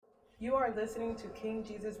You are listening to King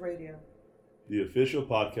Jesus Radio, the official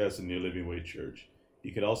podcast of New Living Way Church.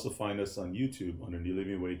 You can also find us on YouTube under New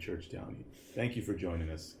Living Way Church Downey. Thank you for joining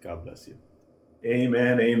us. God bless you.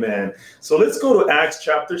 Amen, amen. So let's go to Acts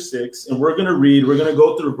chapter 6, and we're going to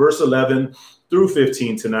go through verse 11 through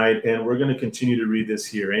 15 tonight, and we're going to continue to read this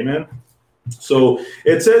here. Amen. So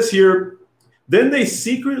it says here, then they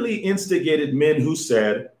secretly instigated men who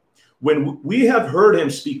said, when we have heard him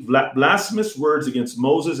speak blasphemous words against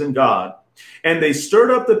Moses and God, and they stirred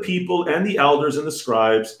up the people and the elders and the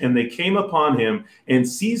scribes, and they came upon him and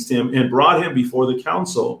seized him and brought him before the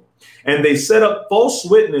council. And they set up false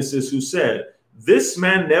witnesses who said, this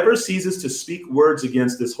man never ceases to speak words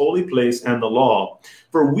against this holy place and the law.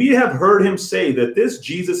 For we have heard him say that this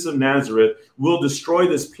Jesus of Nazareth will destroy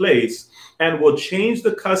this place and will change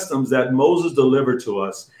the customs that Moses delivered to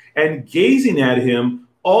us. And gazing at him,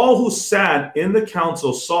 all who sat in the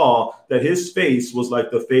council saw that his face was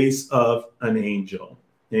like the face of an angel.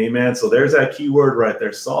 Amen. So there's that key word right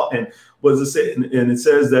there. Saw, and what does it say? And it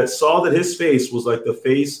says that saw that his face was like the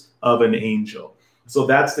face of an angel. So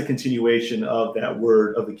that's the continuation of that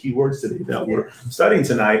word, of the key words today that we're studying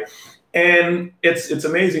tonight. And it's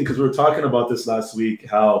amazing because we were talking about this last week,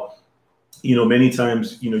 how, many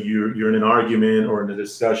times, you're in an argument or in a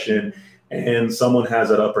discussion and someone has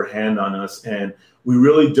that upper hand on us, and we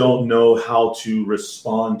really don't know how to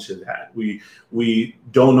respond to that. We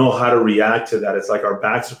don't know how to react to that. It's like our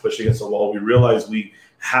backs are pushed against the wall. We realize we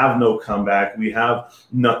have no comeback. We have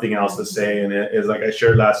nothing else to say. And it's like I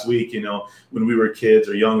shared last week, when we were kids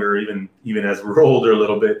or younger, even as we're older a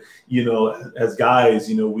little bit, as guys,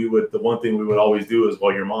 the one thing we would always do is,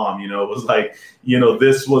 well, your mom, it was like,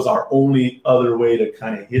 this was our only other way to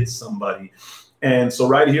kind of hit somebody. And so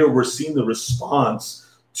right here, we're seeing the response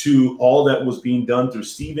to all that was being done through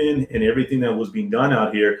Stephen and everything that was being done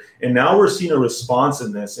out here. And now we're seeing a response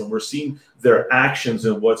in this, and we're seeing their actions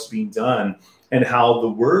and what's being done and how the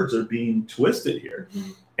words are being twisted here.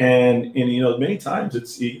 Mm-hmm. And many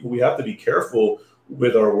times we have to be careful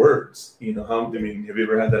with our words. Have you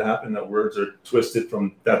ever had that happen, that words are twisted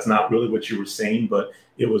from, that's not really what you were saying, but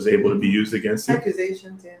it was able to be used against you?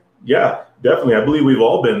 Accusations, yeah. Yeah, definitely. I believe we've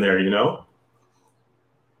all been there,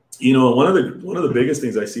 one of the biggest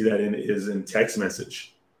things I see that in is in text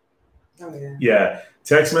message. Oh, yeah. Yeah.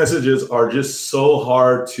 Text messages are just so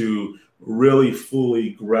hard to really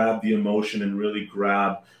fully grab the emotion and really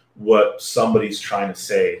grab what somebody's trying to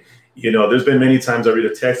say. There's been many times I read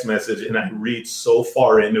a text message and I read so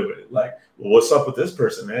far into it. Like, well, what's up with this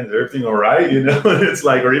person, man? Is everything all right? And it's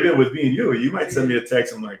like, or even with me and you might send me a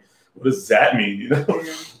text. I'm like, what does that mean? Yeah.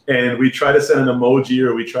 And we try to send an emoji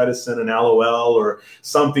or we try to send an LOL or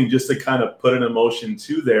something just to kind of put an emotion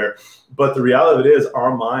to there. But the reality of it is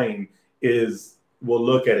our mind we'll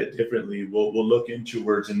look at it differently. We'll look into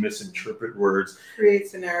words and misinterpret words. Create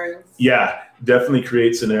scenarios. Yeah, definitely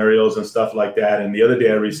create scenarios and stuff like that. And the other day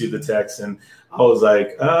I received a text and I was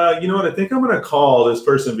like, you know what? I think I'm going to call this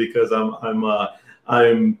person because I'm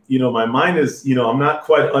my mind is, I'm not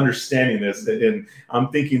quite understanding this and I'm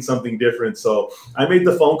thinking something different. So I made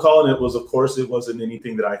the phone call, and it wasn't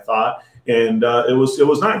anything that I thought. And it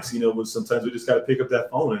was nice. Sometimes we just got to pick up that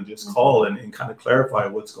phone and just call and kind of clarify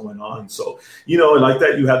what's going on. So, like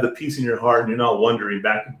that, you have the peace in your heart and you're not wondering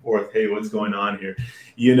back and forth, hey, what's going on here?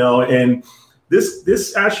 And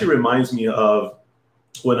this actually reminds me of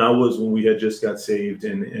when we had just got saved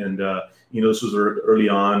and this was early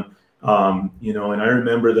on. And I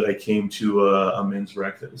remember that I came to a men's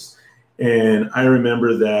breakfast, and I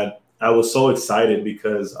remember that I was so excited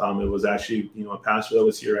because it was actually, a pastor that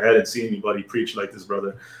was here. I hadn't seen anybody preach like this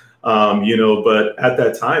brother, but at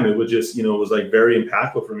that time it was just, it was like very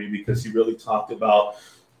impactful for me because he really talked about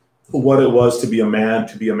what it was to be a man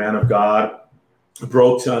of God,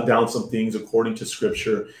 broke down some things according to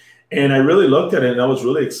scripture. And I really looked at it and I was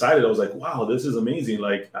really excited. I was like, wow, this is amazing.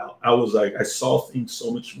 Like, I saw things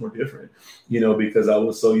so much more different, because I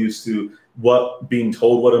was so used to being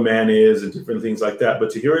told what a man is and different things like that. But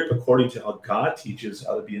to hear it according to how God teaches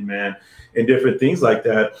how to be a man and different things like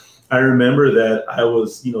that, I remember that I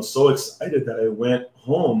was, so excited that I went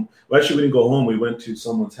home. Well, actually, we didn't go home. We went to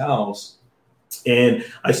someone's house and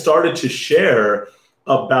I started to share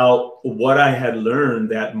about what I had learned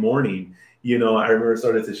that morning. I remember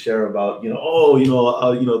started to share about,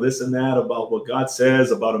 this and that about what God says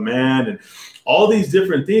about a man and all these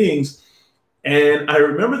different things. And I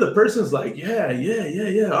remember the person's like, yeah.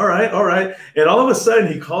 All right. And all of a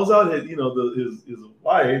sudden he calls out his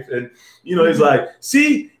wife, and, he's like,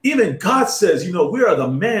 see, even God says, we are the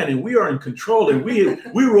man and we are in control and we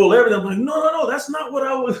rule everything. I'm like, no, that's not what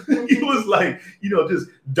I was. He was like, just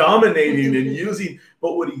dominating and using.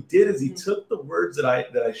 But what he did is he took the words that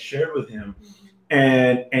I shared with him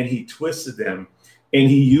and he twisted them and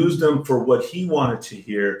he used them for what he wanted to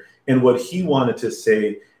hear and what he wanted to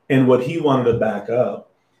say and what he wanted to back up.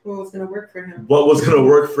 What was going to work for him? What was going to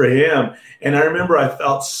work for him. And I remember I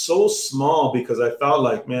felt so small because I felt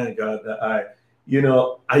like, man, God, that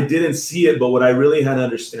I didn't see it. But what I really had to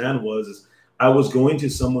understand is I was going to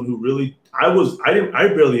someone who really, I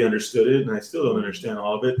barely understood it, and I still don't understand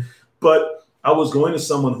all of it. But I was going to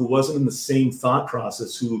someone who wasn't in the same thought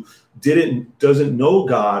process, who doesn't know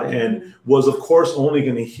God, and was, of course, only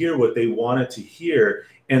going to hear what they wanted to hear.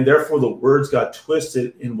 And therefore, the words got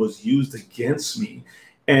twisted and was used against me.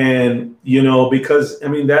 And, because,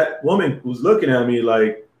 that woman was looking at me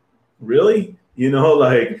like, really?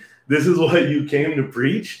 Like, this is what you came to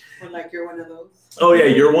preach? Or like you're one of those? Oh, yeah,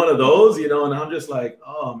 you're one of those, and I'm just like,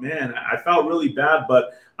 oh, man, I felt really bad.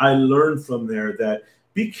 But I learned from there that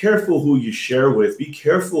be careful who you share with. Be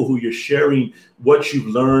careful who you're sharing what you've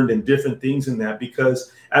learned and different things in that,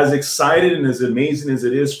 because as excited and as amazing as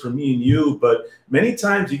it is for me and you, but many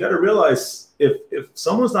times you got to realize if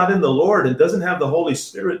someone's not in the Lord and doesn't have the Holy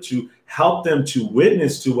Spirit to help them to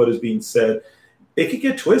witness to what is being said, it could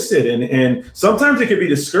get twisted. And sometimes it could be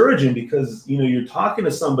discouraging because, you're talking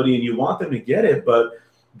to somebody and you want them to get it, but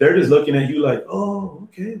they're just looking at you like, oh,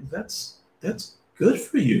 okay, that's good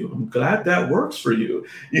for you. I'm glad that works for you,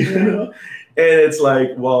 And it's like,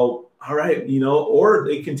 well, all right, or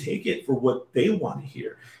they can take it for what they want to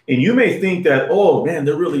hear. And you may think that, oh man,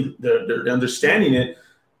 they're understanding it.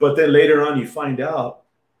 But then later on you find out,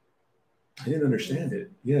 I didn't understand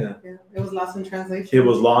it. Yeah. It was lost in translation. It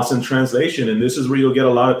was lost in translation. And this is where you'll get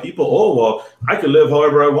a lot of people, oh, well, I could live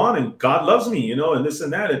however I want and God loves me, and this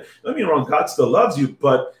and that. And don't get me wrong, God still loves you,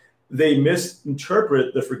 but they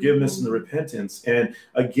misinterpret the forgiveness and the repentance. And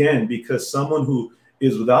again, because someone who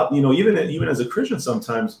is without, even as a Christian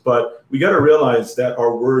sometimes, but we got to realize that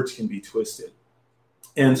our words can be twisted.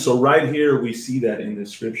 And so right here, we see that in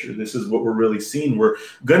this scripture. This is what we're really seeing. We're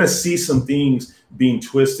going to see some things being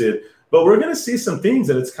twisted, but we're going to see some things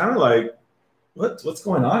that it's kind of like, what's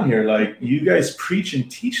going on here? Like, you guys preach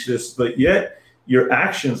and teach this, but yet your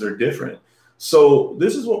actions are different. So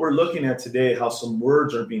this is what we're looking at today, how some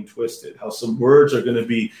words are being twisted, how some words are going to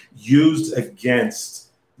be used against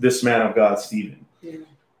this man of God, Stephen. Yeah.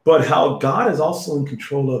 But how God is also in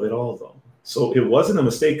control of it all, though. So it wasn't a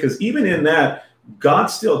mistake, because even in that, God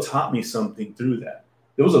still taught me something through that.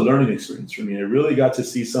 It was a learning experience for me. I really got to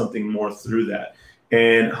see something more through that.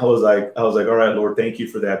 And I was like, all right, Lord, thank you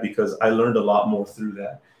for that, because I learned a lot more through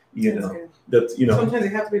that. Sometimes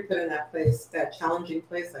you have to be put in that place, that challenging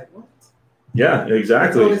place. Like, what? Yeah,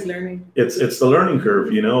 exactly. It's always learning. It's the learning curve,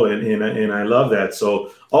 and I love that.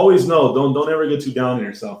 So always know, don't ever get too down on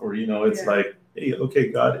yourself, or it's like, hey, okay,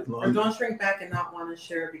 God. Or don't shrink back and not want to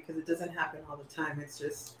share, because it doesn't happen all the time. It's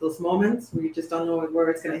just those moments where you just don't know where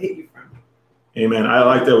it's going to hit you from. Amen. I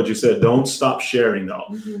like that what you said. Don't stop sharing, though.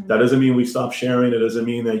 Mm-hmm. That doesn't mean we stop sharing. It doesn't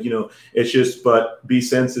mean that, it's just, but be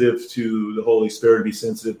sensitive to the Holy Spirit, be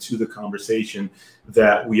sensitive to the conversation,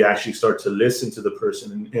 that we actually start to listen to the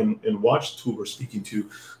person and watch who we're speaking to,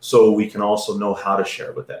 so we can also know how to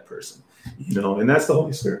share with that person, and that's the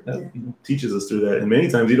Holy Spirit that teaches us through that. And many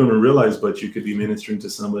times you don't even realize, but you could be ministering to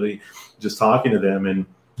somebody, just talking to them, and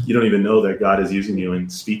you don't even know that God is using you and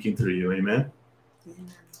speaking through you. Amen.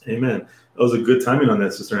 Amen. That was a good timing on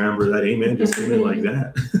that, Sister Amber. That amen just came in like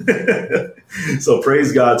that. So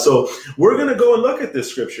praise God. So we're going to go and look at this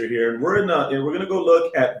scripture here, and we're going to go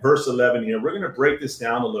look at verse 11 here. We're going to break this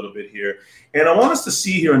down a little bit here. And I want us to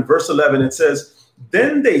see here in verse 11, it says,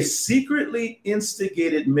 then they secretly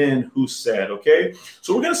instigated men who said, okay?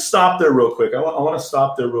 So we're going to stop there real quick. I want to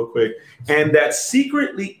stop there real quick. And that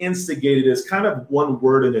secretly instigated is kind of one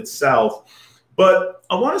word in itself. But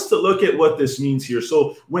I want us to look at what this means here.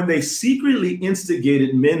 So when they secretly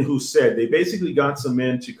instigated men who said, they basically got some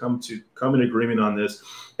men to come in agreement on this.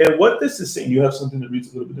 And what this is saying, you have something that reads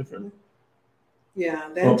a little bit differently? Yeah,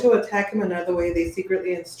 then to attack him another way, they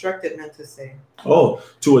secretly instructed men to say. Oh,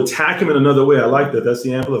 to attack him in another way. I like that. That's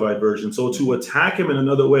the Amplified version. So to attack him in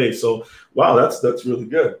another way. So, wow, that's really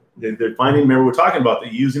good. They're finding, remember we're talking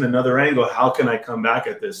about using another angle. How can I come back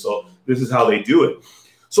at this? So this is how they do it.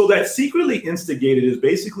 So that secretly instigated is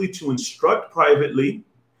basically to instruct privately,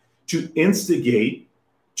 to instigate,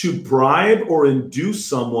 to bribe or induce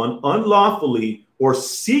someone unlawfully or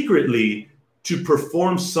secretly to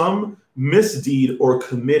perform some misdeed or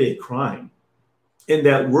commit a crime. And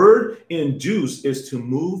that word induce is to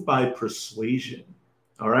move by persuasion.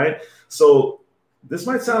 All right. So this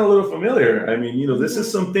might sound a little familiar. I mean, this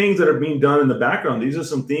is some things that are being done in the background. These are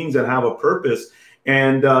some things that have a purpose.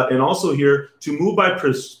 And also here to move by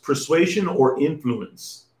persuasion or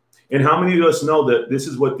influence. And how many of us know that this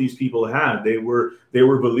is what these people had? They were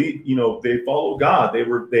believed, they followed God. They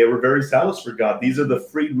were very zealous for God. These are the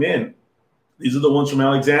freed men. These are the ones from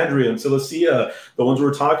Alexandria and Cilicia, the ones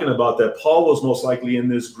we're talking about, that Paul was most likely in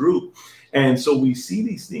this group. And so we see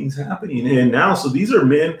these things happening. And now, so these are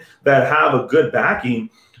men that have a good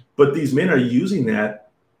backing, but these men are using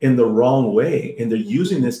that in the wrong way. And they're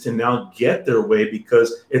using this to now get their way,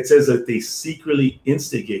 because it says that they secretly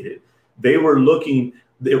instigated. They were looking,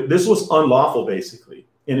 this was unlawful basically.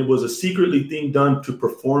 And it was a secretly thing done to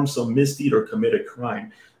perform some misdeed or commit a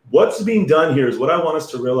crime. What's being done here is what I want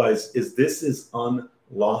us to realize is this is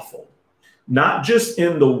unlawful, not just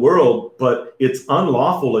in the world, but it's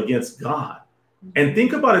unlawful against God. And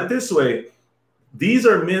think about it this way. These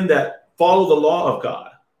are men that follow the law of God.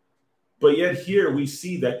 But yet here we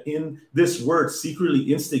see that in this word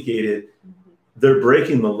secretly instigated, they're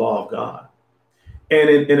breaking the law of God. And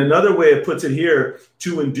in another way, it puts it here,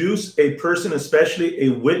 to induce a person, especially a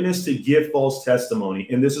witness, to give false testimony.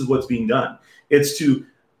 And this is what's being done. It's to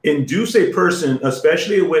induce a person,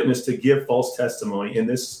 especially a witness, to give false testimony. In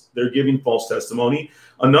this, they're giving false testimony.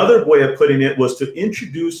 Another way of putting it was to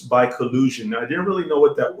introduce by collusion. Now, I didn't really know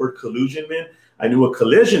what that word collusion meant. I knew what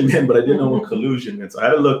collision meant, but I didn't know what collusion meant. So I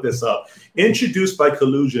had to look this up. Introduced by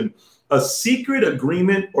collusion, a secret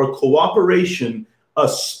agreement or cooperation,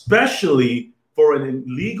 especially for an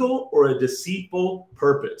illegal or a deceitful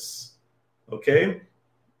purpose. Okay?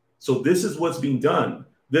 So this is what's being done.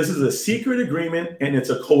 This is a secret agreement, and it's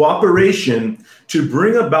a cooperation to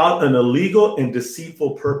bring about an illegal and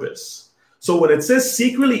deceitful purpose. So when it says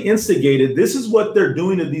secretly instigated, this is what they're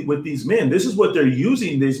doing with these men. This is what they're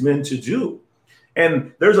using these men to do.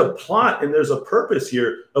 And there's a plot and there's a purpose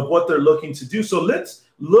here of what they're looking to do. So let's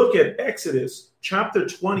look at Exodus chapter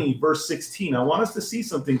 20, verse 16. I want us to see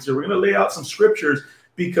some things here. We're going to lay out some scriptures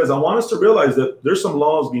because I want us to realize that there's some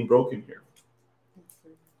laws being broken here.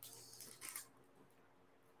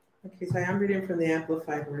 Okay, so I am reading from the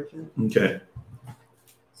Amplified Version. Okay.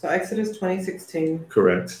 So Exodus 20:16.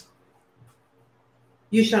 Correct.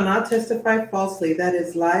 You shall not testify falsely, that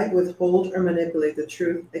is, lie, withhold, or manipulate the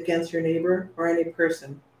truth against your neighbor or any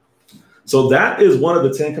person. So that is one of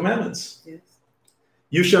the 10 commandments. Yes.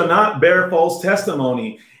 You shall not bear false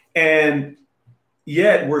testimony. And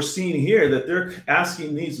yet we're seeing here that they're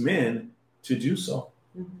asking these men to do so.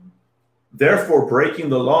 Mm-hmm. Therefore, breaking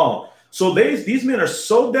the law. So these men are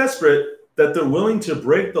so desperate that they're willing to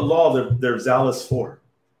break the law they're zealous for,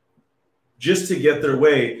 just to get their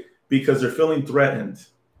way, because they're feeling threatened.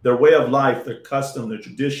 Their way of life, their custom, their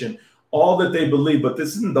tradition, all that they believe. But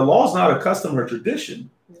the law is not a custom or tradition.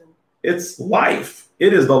 No. It's life.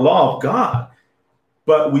 It is the law of God.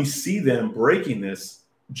 But we see them breaking this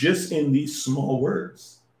just in these small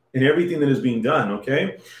words and everything that is being done,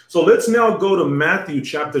 okay? So let's now go to Matthew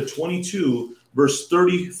chapter 22, verse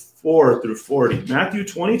 34 through 40. Matthew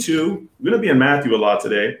 22, we're going to be in Matthew a lot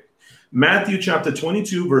today. Matthew chapter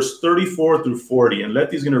 22, verse 34 through 40. And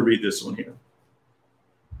Letty's going to read this one here.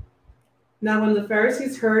 Now when the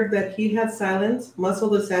Pharisees heard that he had silenced most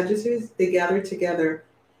of the Sadducees, they gathered together.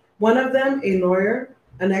 One of them, a lawyer,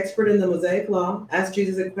 an expert in the Mosaic law, asked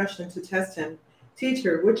Jesus a question to test him.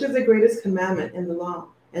 Teacher, which is the greatest commandment in the law?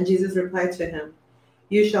 And Jesus replied to him,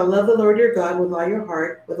 you shall love the Lord your God with all your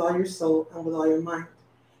heart, with all your soul, and with all your mind.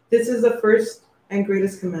 This is the first and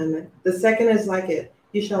greatest commandment. The second is like it.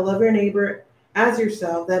 You shall love your neighbor as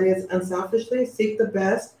yourself, that is, unselfishly seek the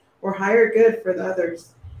best or higher good for the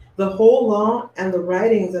others. The whole law and the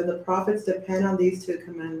writings of the prophets depend on these two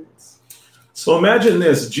commandments. So imagine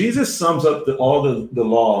this. Jesus sums up all the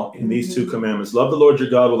law in these two commandments. Love the Lord your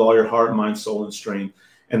God with all your heart, mind, soul, and strength.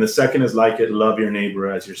 And the second is like it, love your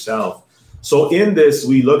neighbor as yourself. So in this,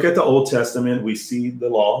 we look at the Old Testament, we see the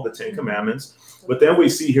law, the 10 commandments, but then we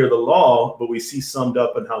see here the law, but we see summed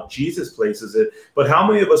up in how Jesus places it. But how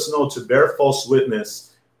many of us know to bear false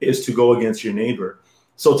witness is to go against your neighbor?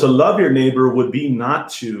 So to love your neighbor would be not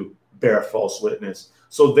to bear false witness.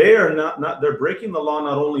 So they are not they're breaking the law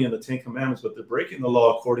not only in the 10 commandments, but they're breaking the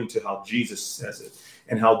law according to how Jesus says it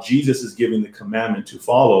and how Jesus is giving the commandment to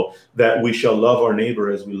follow, that we shall love our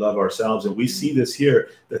neighbor as we love ourselves. And we see this here,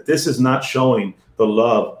 that this is not showing the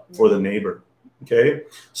love for the neighbor. Okay,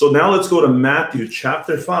 so now let's go to Matthew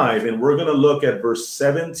chapter 5, and we're going to look at verse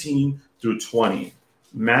 17 through 20.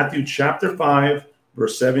 Matthew chapter 5,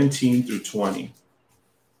 verse 17 through 20.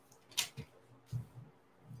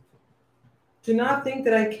 Do not think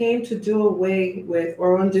that I came to do away with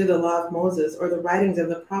or undo the law of Moses or the writings of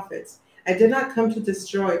the prophets. I did not come to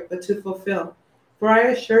destroy, but to fulfill. For I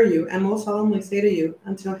assure you, and most solemnly say to you,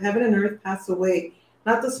 until heaven and earth pass away,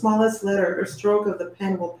 not the smallest letter or stroke of the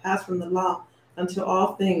pen will pass from the law until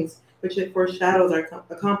all things which it foreshadows are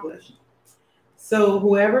accomplished. So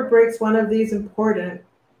whoever breaks one of these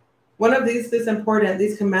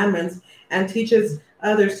commandments, and teaches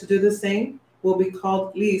others to do the same, will be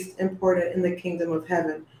called least important in the kingdom of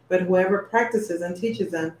heaven. But whoever practices and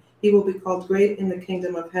teaches them, he will be called great in the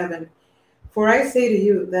kingdom of heaven. For I say to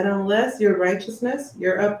you that unless your righteousness,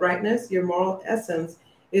 your uprightness, your moral essence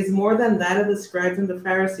is more than that of the scribes and the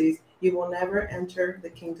Pharisees, you will never enter the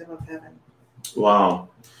kingdom of heaven. Wow.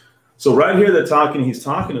 So right here, he's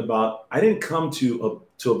talking about, I didn't come to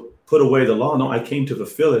put away the law. No, I came to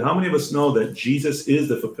fulfill it. How many of us know that Jesus is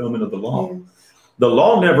the fulfillment of the law? Yes. The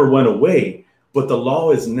law never went away, but the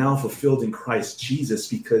law is now fulfilled in Christ Jesus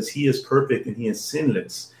because he is perfect and he is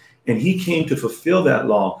sinless. And he came to fulfill that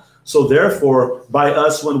law. So therefore, by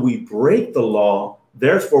us, when we break the law,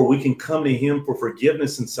 therefore we can come to him for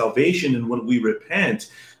forgiveness and salvation. And when we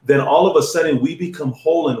repent, then all of a sudden we become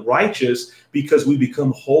whole and righteous because we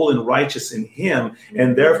become whole and righteous in him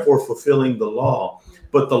and therefore fulfilling the law.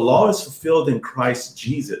 But the law is fulfilled in Christ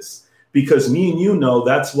Jesus. Because me and you know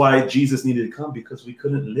that's why Jesus needed to come, because we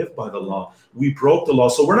couldn't live by the law. We broke the law.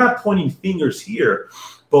 So we're not pointing fingers here.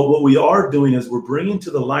 But what we are doing is we're bringing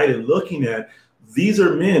to the light and looking at these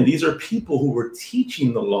are men, these are people who were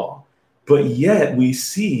teaching the law. But yet we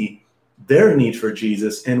see their need for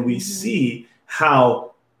Jesus, and we see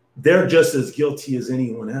how they're just as guilty as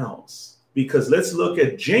anyone else. Because let's look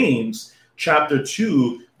at James chapter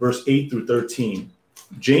 2, verse 8 through 13.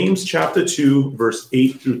 James chapter 2, verse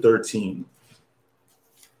 8 through 13.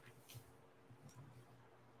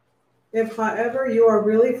 If, however, you are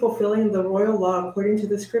really fulfilling the royal law according to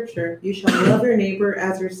the scripture, you shall love your neighbor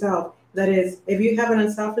as yourself. That is, if you have an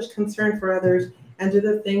unselfish concern for others and do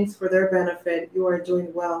the things for their benefit, you are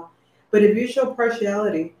doing well. But if you show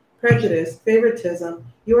partiality, prejudice, favoritism,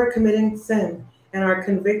 you are committing sin and are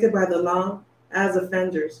convicted by the law as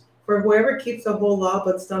offenders. For whoever keeps the whole law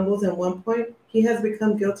but stumbles in one point, he has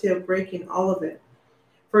become guilty of breaking all of it.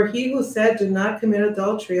 For he who said, do not commit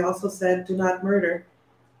adultery, also said, do not murder.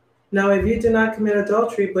 Now, if you do not commit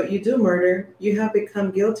adultery, but you do murder, you have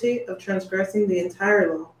become guilty of transgressing the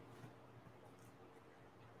entire law.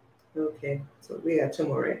 Okay, so we got two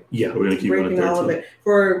more, right? Yeah, we're going to keep breaking all of it.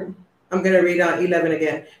 I'm going to read 11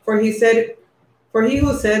 again. For he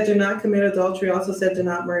who said, do not commit adultery, also said, do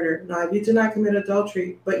not murder. Now, if you do not commit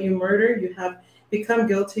adultery, but you murder, you have become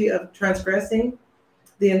guilty of transgressing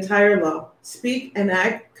the entire law. Speak and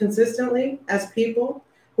act consistently as people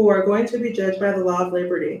who are going to be judged by the law of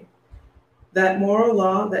liberty, that moral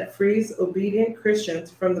law that frees obedient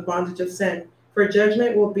Christians from the bondage of sin. For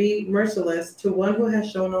judgment will be merciless to one who has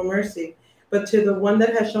shown no mercy, but to the one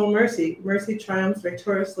that has shown mercy, mercy triumphs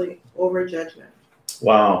victoriously over judgment.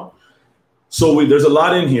 Wow. So there's a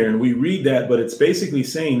lot in here, and we read that, but it's basically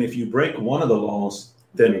saying if you break one of the laws,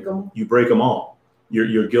 then you break them all.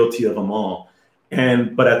 You're guilty of them all.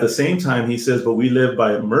 But at the same time, he says, but we live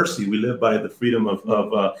by mercy. We live by the freedom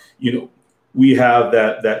of we have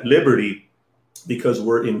that liberty because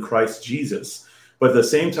we're in Christ Jesus. But at the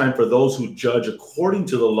same time, for those who judge according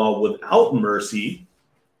to the law without mercy,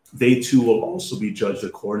 they too will also be judged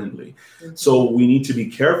accordingly. Mm-hmm. So we need to be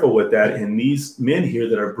careful with that. And these men here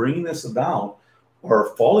that are bringing this about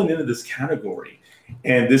are falling into this category.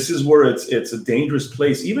 And this is where it's a dangerous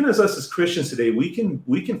place. Even as us as Christians today, we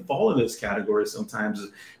can fall in this category sometimes,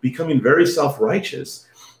 becoming very self-righteous.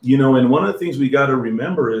 And one of the things we got to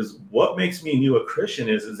remember is what makes me and you a Christian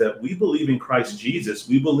is that we believe in Christ Jesus.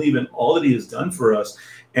 We believe in all that he has done for us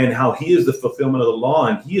and how he is the fulfillment of the law,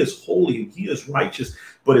 and he is holy and he is righteous,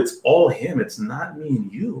 but it's all him. It's not me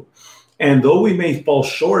and you. And though we may fall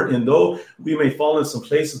short and though we may fall in some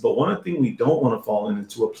places, but one of the things we don't want to fall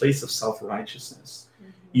into a place of self-righteousness,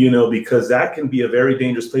 because that can be a very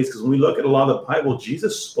dangerous place. Because when we look at a lot of the Bible,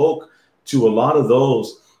 Jesus spoke to a lot of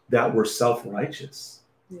those that were self-righteous.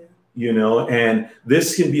 And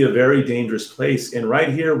this can be a very dangerous place. And right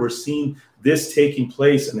here, we're seeing this taking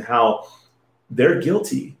place and how they're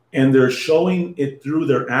guilty and they're showing it through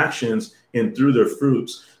their actions and through their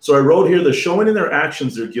fruits. So I wrote here, they're showing in their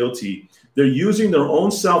actions they're guilty. They're using their own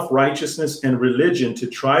self-righteousness and religion to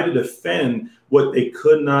try to defend what they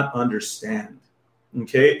could not understand.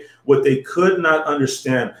 Okay, what they could not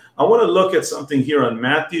understand. I want to look at something here on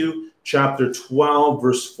Matthew chapter 12,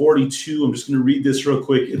 verse 42. I'm just going to read this real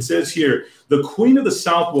quick. It says here, the queen of the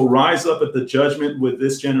south will rise up at the judgment with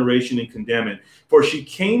this generation and condemn it. For she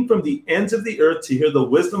came from the ends of the earth to hear the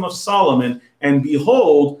wisdom of Solomon, and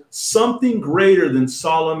behold, something greater than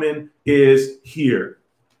Solomon is here.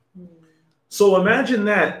 So imagine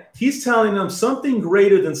that. He's telling them something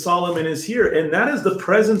greater than Solomon is here. And that is the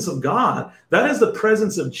presence of God. That is the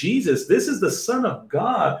presence of Jesus. This is the Son of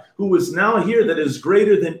God who is now here that is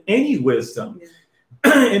greater than any wisdom. Yeah.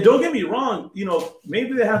 And don't get me wrong,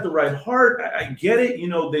 maybe they have the right heart. I get it.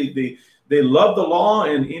 They love the law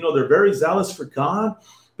and, they're very zealous for God,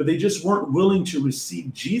 but they just weren't willing to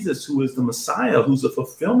receive Jesus, who is the Messiah, who's the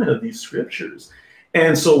fulfillment of these scriptures.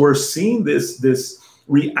 And so we're seeing this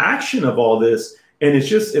reaction of all this, and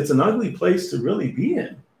it's an ugly place to really be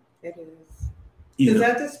in. It is. Does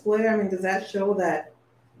that display, does that show that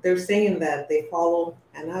they're saying that they follow,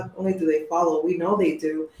 and not only do they follow, we know they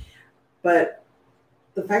do, but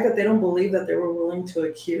the fact that they don't believe that they were willing to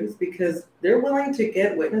accuse, because they're willing to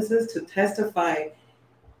get witnesses to testify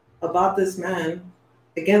about this man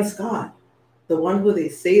against God, the one who they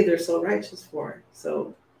say they're so righteous for.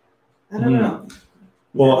 So I don't know.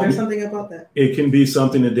 Well, there's something about that. It can be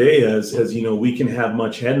something today, as we can have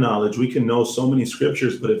much head knowledge. We can know so many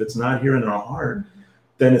scriptures, but if it's not here in our heart,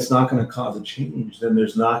 then it's not going to cause a change. Then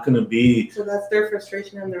there's not going to be. So that's their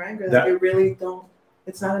frustration and their anger, that they really don't.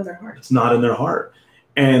 It's not in their heart. It's not in their heart.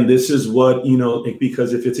 And this is what,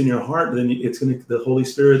 because if it's in your heart, then the Holy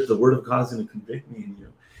Spirit, the Word of God is going to convict me in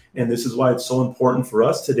you. And this is why it's so important for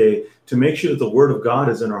us today to make sure that the Word of God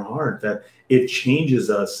is in our heart, that it changes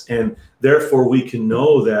us. And therefore we can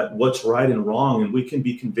know that what's right and wrong, and we can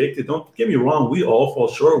be convicted. Don't get me wrong. We all fall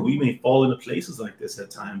short. We may fall into places like this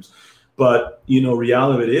at times. But,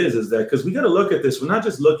 reality of it is that because we got to look at this. We're not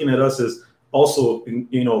just looking at us as also,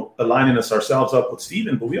 aligning ourselves up with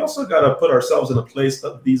Stephen, but we also got to put ourselves in a place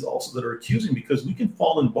of these also that are accusing, because we can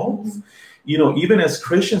fall in both. Even as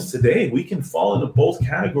Christians today, we can fall into both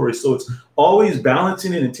categories. So it's always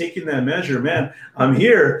balancing it and taking that measure. Man, I'm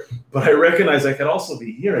here, but I recognize I could also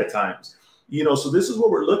be here at times. So this is what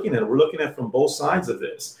we're looking at. We're looking at from both sides of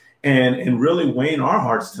this, and really weighing our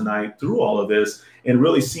hearts tonight through all of this and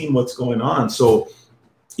really seeing what's going on. So,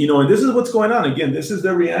 and this is what's going on. Again, this is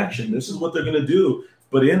their reaction. This is what they're going to do.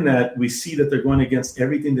 But in that, we see that they're going against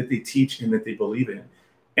everything that they teach and that they believe in.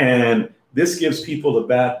 And this gives people a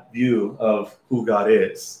bad view of who God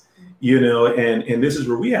is, and this is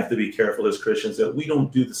where we have to be careful as Christians, that we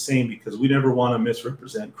don't do the same, because we never want to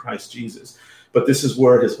misrepresent Christ Jesus. But this is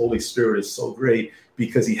where his Holy Spirit is so great,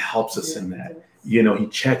 because he helps us in that. He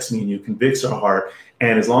checks me and you convicts our heart.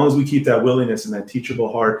 And as long as we keep that willingness and that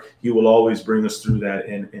teachable heart, he will always bring us through that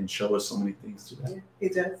and show us so many things through that. Yeah, he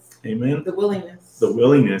does. Amen. The willingness. The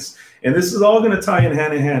willingness. And this is all going to tie in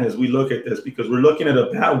hand as we look at this, because we're looking at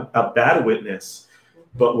a bad witness,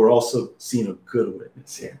 but we're also seeing a good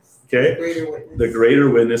witness here. Okay? The greater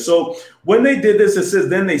witness. So when they did this, it says,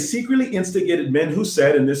 then they secretly instigated men who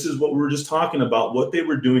said, and this is what we were just talking about, what they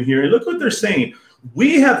were doing here. And look what they're saying.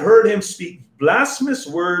 We have heard him speak blasphemous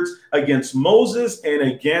words against Moses and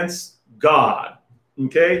against God.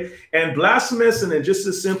 Okay. And blasphemous, and then just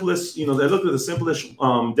the simplest, they look at the simplest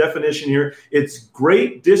definition here. It's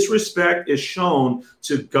great disrespect is shown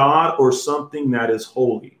to God or something that is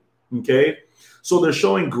holy. Okay. So they're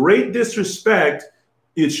showing great disrespect.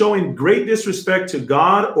 It's showing great disrespect to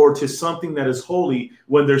God or to something that is holy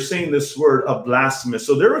when they're saying this word of blasphemous.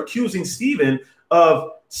 So they're accusing Stephen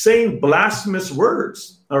of saying blasphemous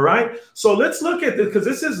words. All right. So let's look at this, because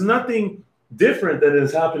this is nothing different than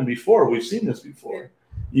has happened before. We've seen this before,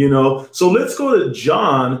 So let's go to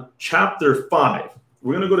John chapter 5.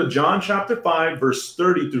 We're going to go to John chapter 5, verse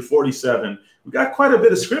 30 through 47. We've got quite a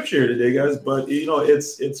bit of scripture here today, guys, but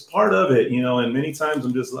it's part of it, and many times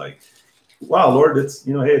I'm just like, wow, Lord, it's,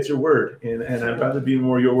 hey, it's your word. And I'd rather be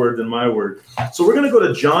more your word than my word. So we're going to go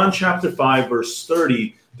to John chapter 5, verse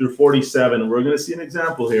 30 through 47. We're going to see an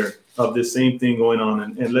example here of this same thing going on.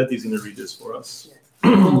 And Letty's going to read this for us.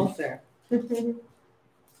 Almost there.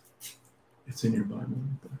 It's in your Bible.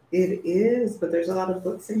 It is, but there's a lot of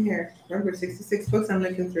books in here. Remember, 66 books I'm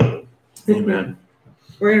looking through. Amen.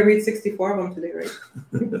 We're going to read 64 of them today,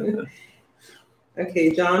 right?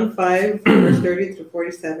 Okay, John 5, verse 30 through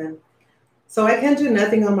 47. So I can do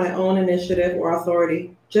nothing on my own initiative or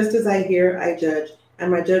authority. Just as I hear, I judge.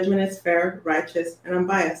 And my judgment is fair, righteous, and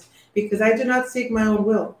unbiased, because I do not seek my own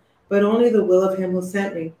will, but only the will of him who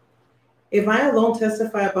sent me. If I alone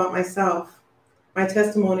testify about myself, my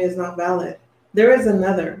testimony is not valid. There is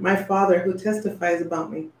another, my Father, who testifies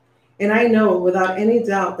about me. And I know without any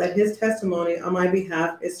doubt that his testimony on my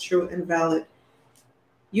behalf is true and valid.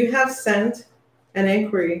 You have sent an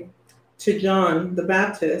inquiry to John the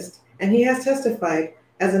Baptist, and he has testified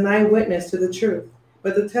as an eyewitness to the truth.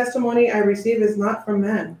 But the testimony I receive is not from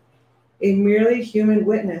man, a merely human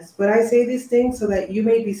witness. But I say these things so that you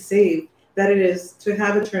may be saved, that it is to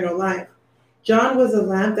have eternal life. John was a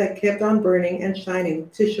lamp that kept on burning and shining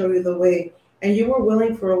to show you the way, and you were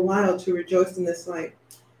willing for a while to rejoice in this light.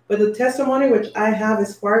 But the testimony which I have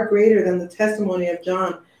is far greater than the testimony of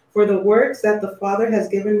John, for the works that the Father has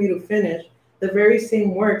given me to finish, the very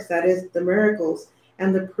same works, that is, the miracles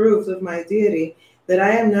and the proofs of my deity that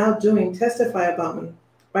I am now doing, testify about me,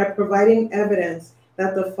 by providing evidence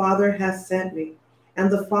that the Father has sent me.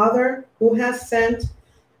 And the Father who has sent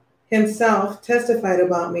himself testified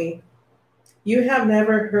about me. You have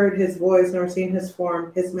never heard his voice nor seen his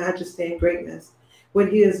form, his majesty and greatness,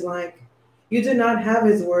 what he is like. You do not have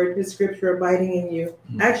his word, his scripture abiding in you,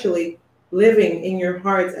 actually living in your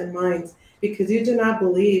hearts and minds, because you do not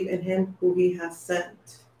believe in him who he has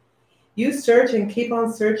sent. You search and keep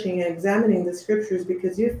on searching and examining the scriptures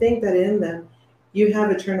because you think that in them you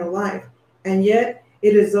have eternal life, and yet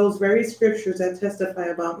it is those very scriptures that testify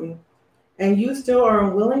about me. And you still are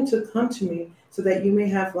unwilling to come to me so that you may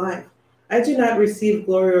have life. I do not receive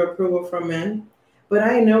glory or approval from men, but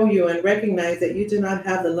I know you and recognize that you do not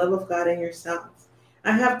have the love of God in yourselves.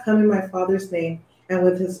 I have come in my Father's name and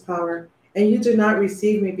with his power, and you do not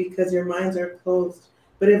receive me because your minds are closed.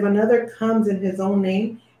 But if another comes in his own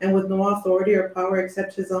name and with no authority or power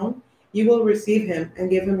except his own, you will receive him and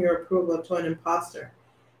give him your approval to an impostor.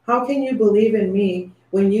 How can you believe in me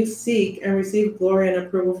when you seek and receive glory and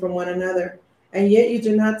approval from one another, and yet you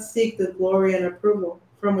do not seek the glory and approval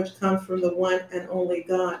from which comes from the one and only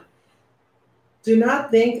God? Do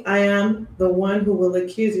not think I am the one who will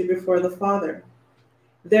accuse you before the Father.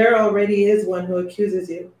 There already is one who accuses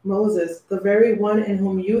you, Moses, the very one in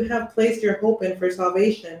whom you have placed your hope in for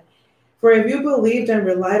salvation. For if you believed and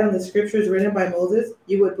relied on the scriptures written by Moses,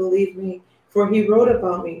 you would believe me, for he wrote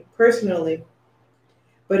about me personally.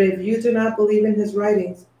 But if you do not believe in his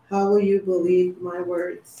writings, how will you believe my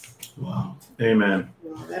words? Wow. Amen.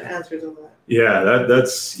 Wow, that answers a lot. Yeah,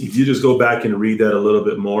 that's if you just go back and read that a little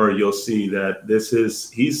bit more, you'll see that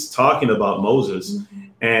he's talking about Moses. Mm-hmm.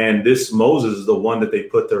 And this Moses is the one that they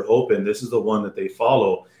put their hope in. This is the one that they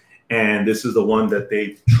follow. And this is the one that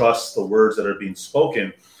they trust the words that are being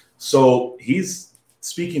spoken. So he's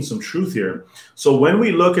speaking some truth here. So when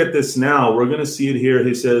we look at this now, we're going to see it here.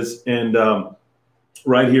 He says, and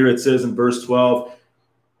right here it says in verse 12,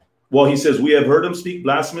 well, he says, we have heard him speak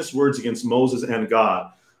blasphemous words against Moses and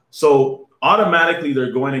God. So automatically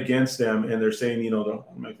they're going against them and they're saying,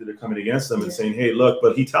 they're coming against them and saying, hey, look,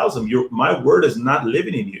 but he tells them, my word is not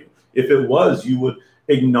living in you. If it was, you would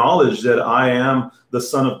acknowledge that I am the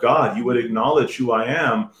Son of God. You would acknowledge who I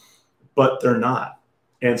am, but they're not.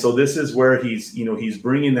 And so this is where he's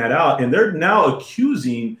bringing that out. And they're now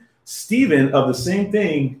accusing Stephen of the same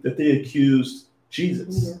thing that they accused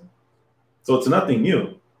Jesus. Yeah. So it's nothing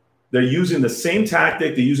new. They're using the same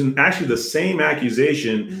tactic. They're using actually the same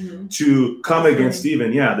accusation to come against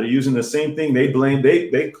Stephen. Yeah, they're using the same thing.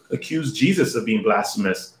 They accuse Jesus of being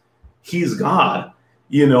blasphemous. He's God,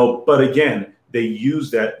 but again, they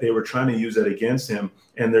used that. They were trying to use that against him.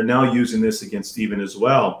 And they're now using this against Stephen as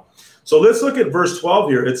well. So let's look at verse 12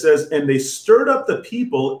 here. It says, and they stirred up the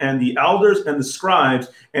people and the elders and the scribes,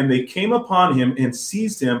 and they came upon him and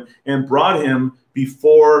seized him and brought him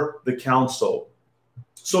before the council.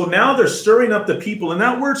 So now they're stirring up the people. And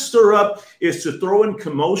that word stir up is to throw in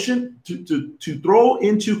commotion, to throw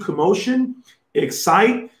into commotion,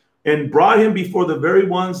 excite, and brought him before the very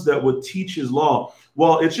ones that would teach his law.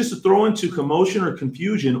 Well, it's just to throw into commotion or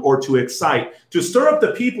confusion or to excite. To stir up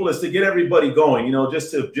the people is to get everybody going,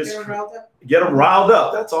 just get them riled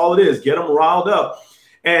up. That's all it is. Get them riled up.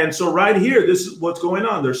 And so right here, this is what's going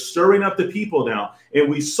on. They're stirring up the people now. And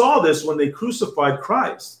we saw this when they crucified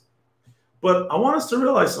Christ. But I want us to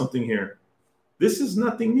realize something here. This is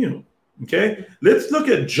nothing new, okay? Let's look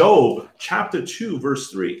at Job chapter 2, verse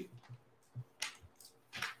 3.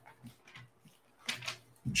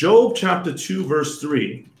 Job chapter 2, verse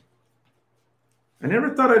 3. I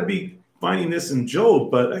never thought I'd be finding this in Job,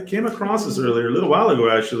 but I came across this earlier, a little while ago,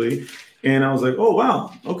 actually. And I was like, oh,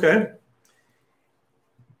 wow, okay.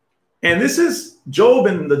 And this is Job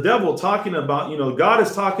and the devil talking about, God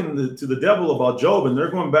is talking to the devil about Job, and they're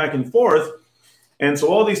going back and forth. And so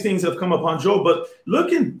all these things have come upon Job. But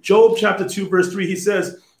look in Job chapter 2, verse 3, he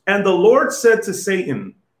says, and the Lord said to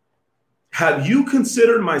Satan, have you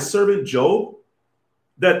considered my servant Job,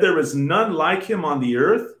 that there is none like him on the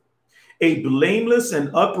earth, a blameless and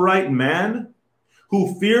upright man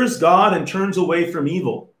who fears God and turns away from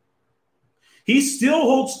evil? He still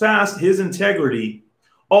holds fast his integrity,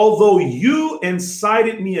 although you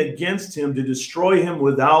incited me against him to destroy him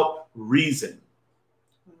without reason.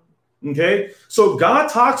 Okay, so God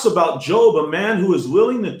talks about Job, a man who is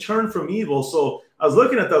willing to turn from evil. So I was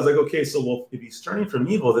looking at that, I was like, okay, so well, if he's turning from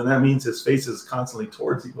evil, then that means his face is constantly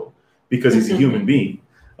towards evil because he's a human being.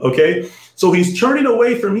 Okay, so he's turning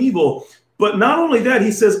away from evil. But not only that,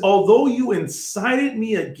 he says, although you incited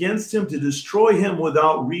me against him to destroy him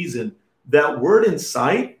without reason. That word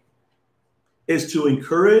incite is to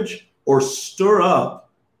encourage or stir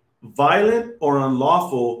up violent or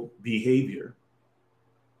unlawful behavior.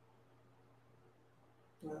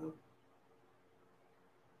 Wow.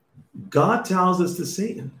 God tells us to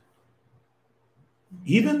Satan,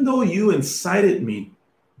 even though you incited me,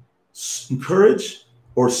 encourage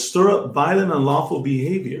or stir up violent, unlawful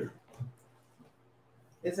behavior.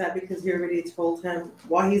 Is that because you already told him,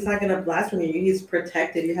 well, he's not going to blaspheme you. He's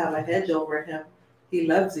protected. You have a hedge over him. He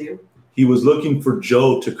loves you. He was looking for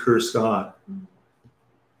Job to curse God. Mm-hmm.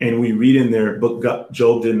 And we read in there, but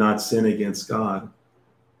Job did not sin against God.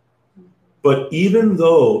 Mm-hmm. But even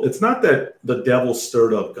though it's not that the devil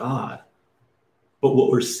stirred up God, but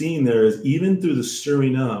what we're seeing there is even through the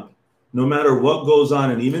stirring up, no matter what goes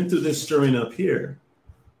on, and even through this stirring up here,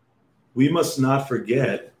 we must not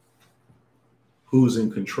forget who's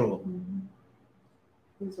in control. Mm-hmm.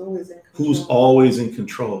 Who's always in control. Who's always in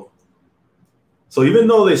control. So even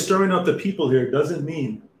though they're stirring up the people here, it doesn't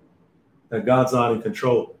mean that God's not in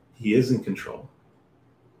control. He is in control.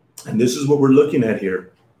 And this is what we're looking at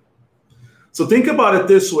here. So think about it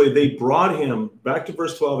this way. They brought him, back to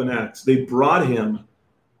verse 12 in Acts, they brought him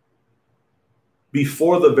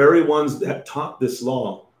before the very ones that taught this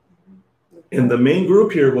law. And the main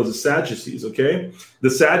group here was the Sadducees, okay?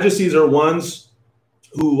 The Sadducees are ones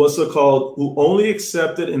who, who only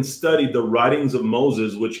accepted and studied the writings of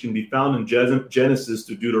Moses, which can be found in Genesis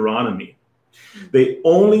to Deuteronomy. They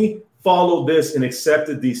only followed this and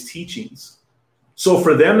accepted these teachings. So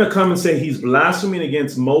for them to come and say he's blaspheming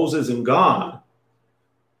against Moses and God,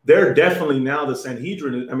 they're definitely now the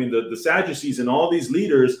Sanhedrin, the Sadducees and all these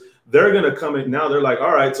leaders, they're going to come in now. They're like,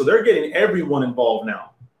 all right, so they're getting everyone involved now.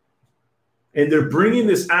 And they're bringing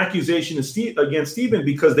this accusation against Stephen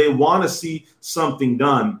because they want to see something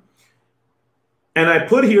done. And I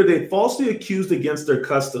put here, they falsely accused against their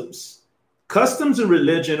customs. Customs in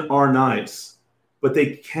religion are nice, but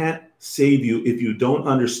they can't save you if you don't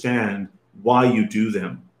understand why you do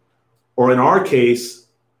them. Or in our case,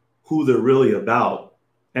 who they're really about.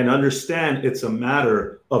 And understand it's a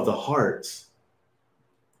matter of the heart.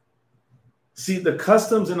 See, the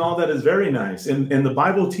customs and all that is very nice. And the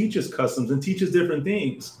Bible teaches customs and teaches different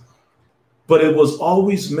things. But it was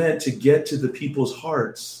always meant to get to the people's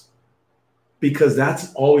hearts. Because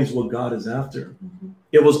that's always what God is after. Mm-hmm.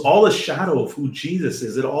 It was all a shadow of who Jesus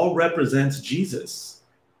is. It all represents Jesus.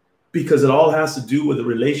 Because it all has to do with a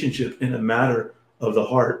relationship in a matter of the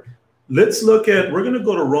heart. We're going to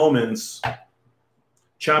go to Romans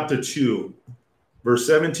chapter 2, verse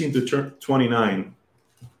 17 to 29.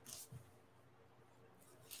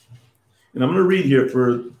 And I'm going to read here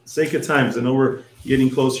for sake of time, because I know we're getting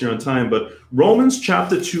close here on time. But Romans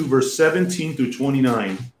chapter 2, verse 17 through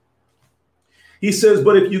 29. He says,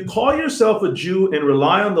 but if you call yourself a Jew and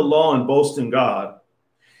rely on the law and boast in God,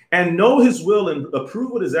 and know his will and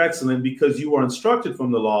approve what is excellent because you are instructed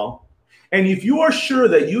from the law, and if you are sure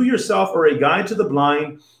that you yourself are a guide to the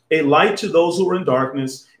blind, a light to those who are in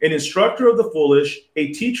darkness, an instructor of the foolish,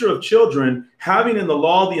 a teacher of children, having in the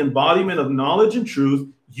law the embodiment of knowledge and truth,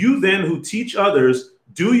 you then who teach others,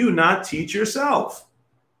 do you not teach yourself?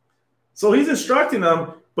 So he's instructing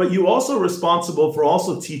them, but you also responsible for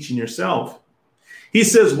also teaching yourself. He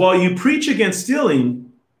says, while you preach against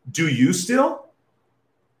stealing, do you steal?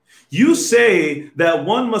 You say that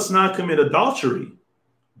one must not commit adultery.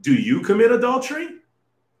 Do you commit adultery?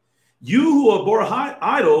 You who abhor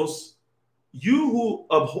idols,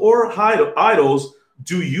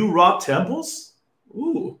 do you rob temples?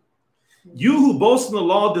 Ooh. You who boast in the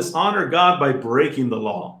law dishonor God by breaking the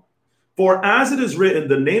law. For as it is written,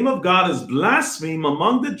 the name of God is blasphemed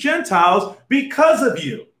among the Gentiles because of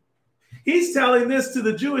you. He's telling this to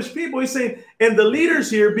the Jewish people. He's saying, and the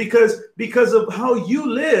leaders here, because of how you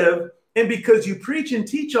live and because you preach and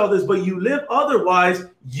teach all this, but you live otherwise,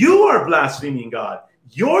 you are blaspheming God.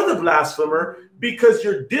 You're the blasphemer because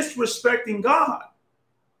you're disrespecting God.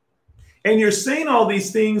 And you're saying all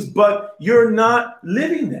these things, but you're not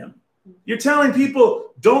living them. You're telling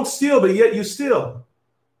people, don't steal, but yet you steal.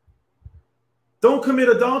 Don't commit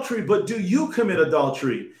adultery, but do you commit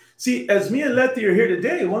adultery? See, as me and Letty are here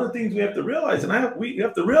today, one of the things we have to realize, and we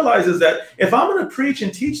have to realize, is that if I'm going to preach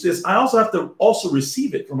and teach this, I also have to also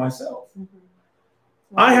receive it for myself.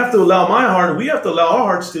 I have to allow my heart, we have to allow our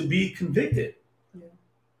hearts to be convicted. Yeah.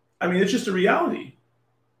 I mean, it's just a reality.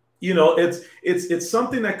 You know, it's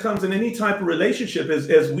something that comes in any type of relationship.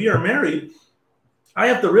 As we are married, I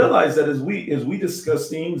have to realize that as we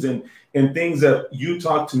discuss themes and things that you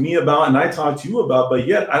talk to me about and I talk to you about, but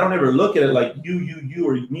yet I don't ever look at it like you,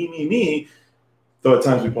 or me, though at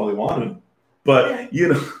times we probably want to. But, you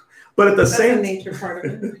know, but at the same nature part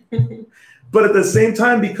of it. But at the same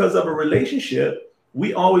time, because of a relationship,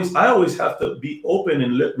 I always have to be open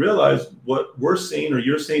and realize what we're saying or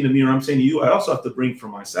you're saying to me or I'm saying to you. I also have to bring for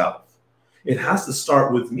myself. It has to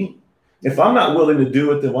start with me. If I'm not willing to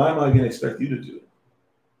do it, then why am I going to expect you to do it?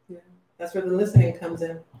 Yeah, that's where the listening comes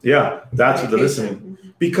in. Yeah, that's where the listening.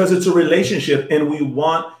 Because it's a relationship and we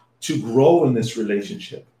want to grow in this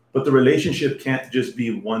relationship. But the relationship can't just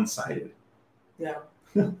be one-sided. Yeah.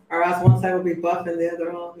 Or else one side will be buff and the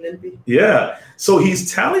other all limpy. Yeah. So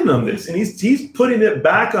he's telling them this, and he's putting it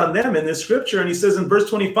back on them in this scripture. And he says in verse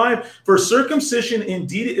 25, for circumcision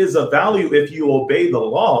indeed is of value if you obey the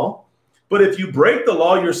law. But if you break the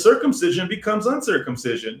law, your circumcision becomes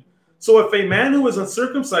uncircumcision. So if a man who is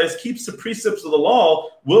uncircumcised keeps the precepts of the law,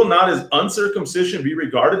 will not his uncircumcision be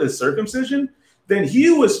regarded as circumcision? Then he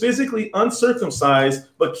who is physically uncircumcised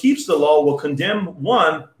but keeps the law will condemn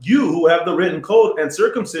you who have the written code and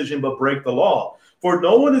circumcision but break the law. For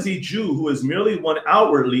no one is a Jew who is merely one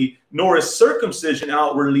outwardly, nor is circumcision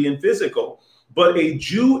outwardly and physical. But a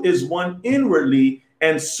Jew is one inwardly,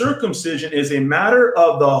 and circumcision is a matter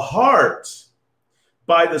of the heart,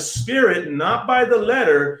 by the Spirit, not by the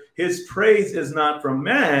letter. His praise is not from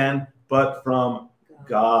man, but from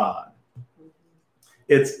God.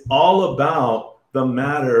 It's all about the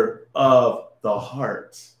matter of the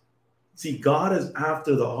heart. See, God is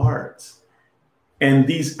after the heart. And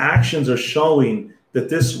these actions are showing that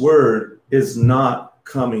this word is not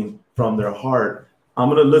coming from their heart. I'm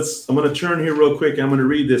gonna turn here real quick. I'm gonna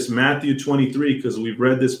read this Matthew 23, because we've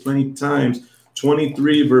read this plenty of times.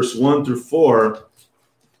 23, verse 1 through 4.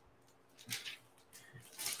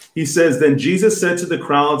 He says, then Jesus said to the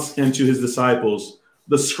crowds and to his disciples,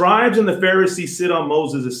 the scribes and the Pharisees sit on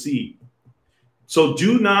Moses' seat. So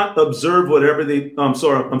do not observe whatever I'm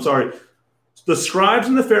sorry. The scribes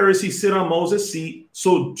and the Pharisees sit on Moses' seat.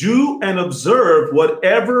 So do and observe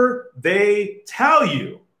whatever they tell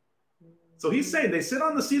you. So he's saying they sit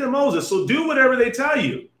on the seat of Moses. So do whatever they tell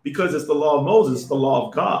you, because it's the law of Moses, the law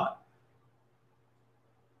of God.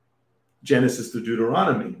 Genesis to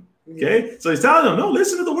Deuteronomy. Okay. So he's telling them, no,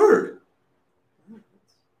 listen to the word,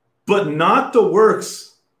 but not the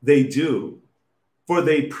works they do, for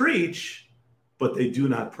they preach, but they do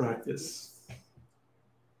not practice.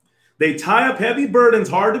 They tie up heavy burdens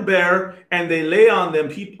hard to bear, and they lay on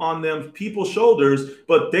them people's shoulders,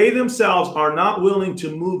 but they themselves are not willing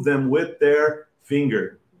to move them with their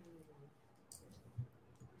finger.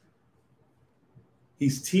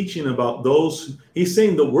 He's teaching about those. He's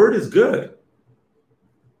saying the word is good.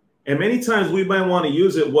 And many times we might want to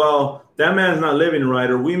use it, well, that man's not living right,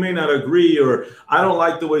 or we may not agree, or I don't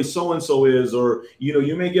like the way so-and-so is, or,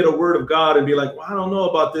 you may get a word of God and be like, well, I don't know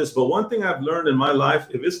about this. But one thing I've learned in my life,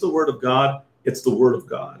 if it's the word of God, it's the word of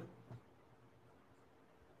God.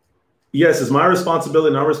 Yes, it's my responsibility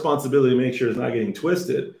and our responsibility to make sure it's not getting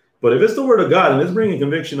twisted. But if it's the word of God and it's bringing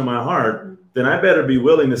conviction to my heart, then I better be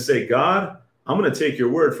willing to say, God, I'm going to take your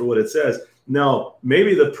word for what it says. Now,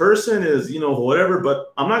 maybe the person is, whatever,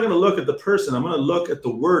 but I'm not going to look at the person. I'm going to look at the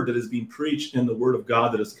word that is being preached and the word of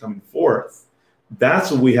God that is coming forth.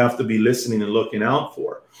 That's what we have to be listening and looking out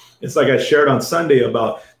for. It's like I shared on Sunday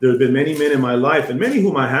about there have been many men in my life, and many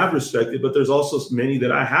whom I have respected, but there's also many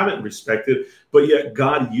that I haven't respected, but yet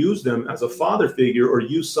God used them as a father figure or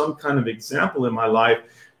used some kind of example in my life.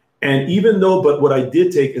 And but what I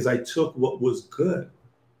did take is I took what was good.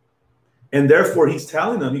 And therefore, he's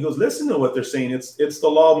telling them, he goes, listen to what they're saying. It's the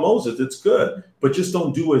law of Moses. It's good. But just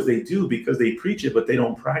don't do as they do, because they preach it, but they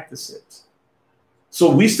don't practice it. So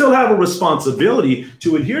we still have a responsibility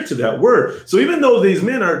to adhere to that word. So even though these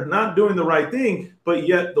men are not doing the right thing, but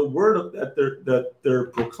yet the word that they're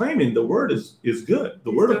proclaiming, the word is good.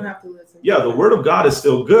 The word of God is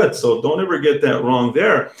still good. So don't ever get that wrong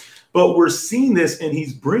there. But we're seeing this, and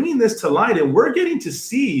he's bringing this to light, and we're getting to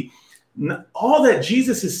see all that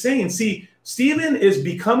Jesus is saying. See, Stephen is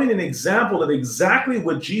becoming an example of exactly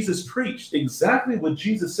what Jesus preached, exactly what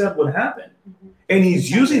Jesus said would happen. Mm-hmm. And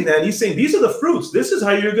he's using that. He's saying, these are the fruits. This is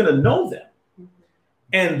how you're going to know them. Mm-hmm.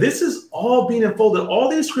 And this is all being unfolded. All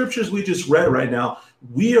these scriptures we just read right now,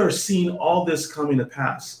 we are seeing all this coming to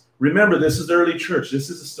pass Remember, this is the early church.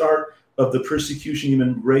 This is the start of the persecution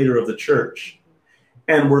even greater of the church.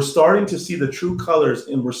 And we're starting to see the true colors,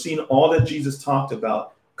 and we're seeing all that Jesus talked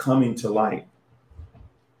about coming to light.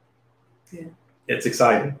 Yeah. It's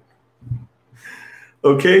exciting.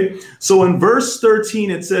 Okay, so in verse 13,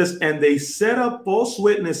 it says, and they set up false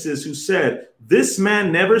witnesses who said, this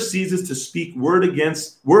man never ceases to speak words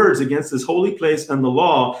against this holy place and the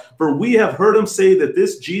law, for we have heard him say that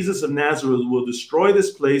this Jesus of Nazareth will destroy this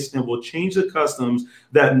place and will change the customs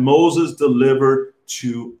that Moses delivered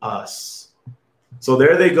to us. So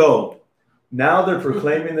there they go. Now they're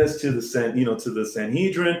proclaiming this to the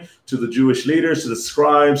Sanhedrin, to the Jewish leaders, to the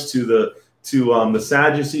scribes, to the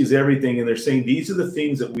Sadducees, everything. And they're saying, these are the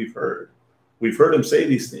things that we've heard. We've heard him say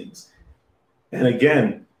these things. And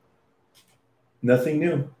again, nothing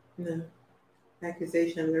new. No.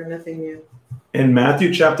 Accusation, they're nothing new. In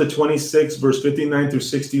Matthew chapter 26, verse 59 through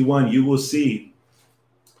 61, you will see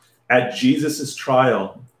at Jesus'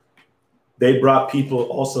 trial, they brought people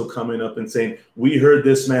also coming up and saying, we heard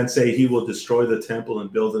this man say he will destroy the temple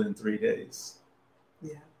and build it in 3 days.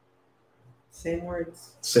 Yeah. Same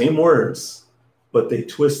words. Same words, but they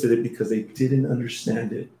twisted it because they didn't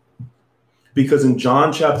understand it. Because in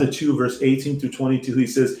John chapter 2, verse 18 through 22, he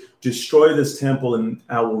says, destroy this temple and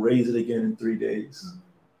I will raise it again in 3 days. Mm-hmm.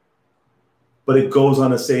 But it goes on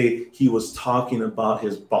to say he was talking about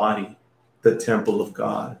his body, the temple of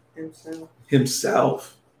God.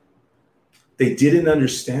 Himself. They didn't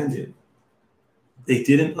understand it. They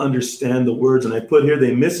didn't understand the words. And I put here,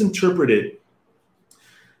 they misinterpreted.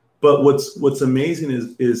 But what's amazing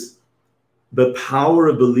is the power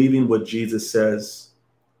of believing what Jesus says,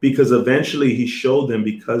 because eventually he showed them,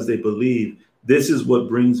 because they believe, this is what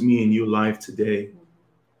brings me and you life today.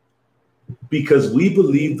 Because we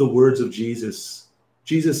believe the words of Jesus.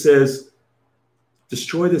 Jesus says,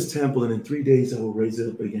 destroy this temple and in 3 days I will raise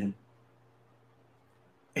it up again.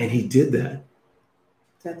 And he did that.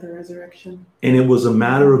 Death and resurrection. And it was a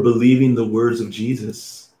matter of believing the words of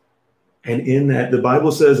Jesus. And in that, the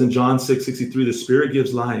Bible says in John 6:63, the Spirit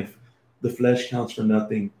gives life. The flesh counts for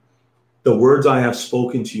nothing. The words I have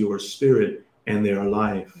spoken to you are spirit and they are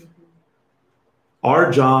life. Mm-hmm.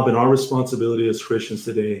 Our job and our responsibility as Christians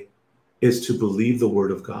today is to believe the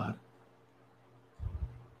word of God.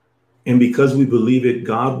 And because we believe it,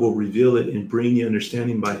 God will reveal it and bring you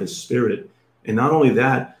understanding by his Spirit. And not only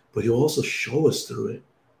that, but he'll also show us through it,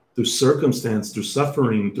 through circumstance, through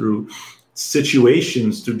suffering, through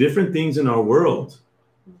situations, through different things in our world.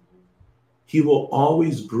 He will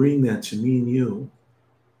always bring that to me and you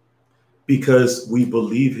because we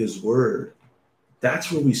believe his word.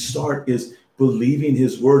 That's where we start, is believing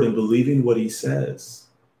his word and believing what he says.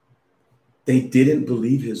 They didn't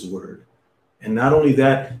believe his word. And not only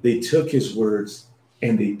that, they took his words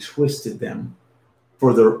and they twisted them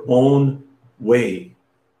for their own way,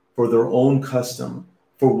 for their own custom,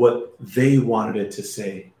 for what they wanted it to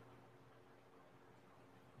say.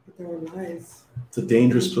 But they were lies. It's a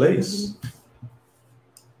dangerous place.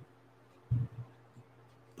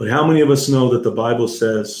 But how many of us know that the Bible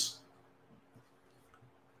says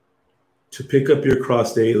to pick up your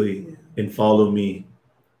cross daily and follow me?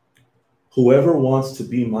 Whoever wants to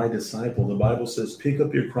be my disciple, the Bible says, pick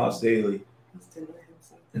up your cross daily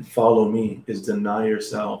and follow me, is deny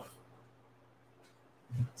yourself.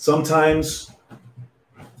 Sometimes,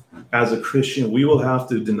 as a Christian, we will have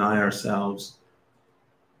to deny ourselves.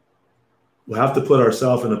 We'll have to put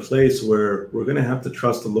ourselves in a place where we're going to have to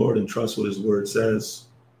trust the Lord and trust what his word says.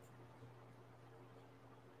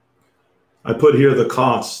 I put here the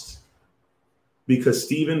cost, because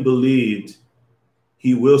Stephen believed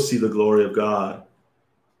he will see the glory of God,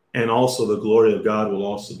 and also the glory of God will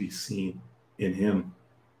also be seen in him.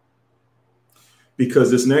 Because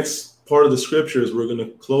this next part of the scriptures, we're going to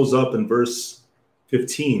close up in verse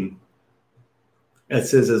 15. It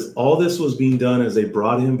says, as all this was being done, as they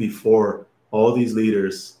brought him before all these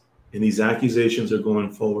leaders, and these accusations are going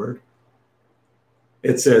forward,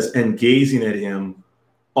 it says, and gazing at him,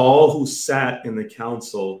 all who sat in the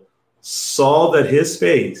council saw that his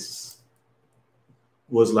face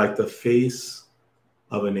was like the face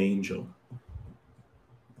of an angel.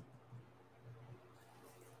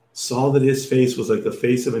 Saw that his face was like the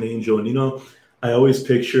face of an angel. And, I always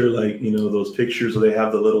picture those pictures where they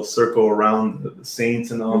have the little circle around the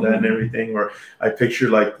saints and all that and everything. Or I picture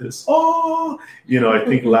like this, I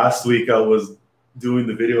think last week I was doing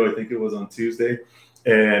the video, I think it was on Tuesday.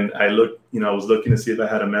 And I was looking to see if I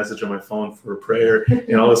had a message on my phone for prayer.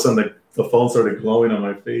 And all of a sudden the phone started glowing on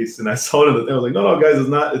my face. And I saw it, and I was like, no, guys,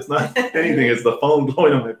 it's not anything. It's the phone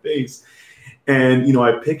glowing on my face. And,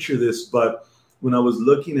 I picture this, but when I was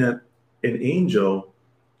looking at an angel,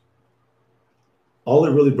 all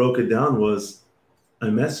it really broke it down was a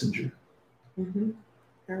messenger. Mm-hmm.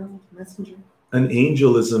 Messenger. An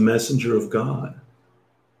angel is a messenger of God.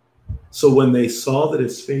 So when they saw that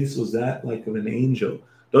his face was that like of an angel,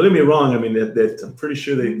 don't get me wrong. I mean, that I'm pretty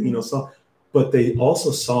sure they, saw, but they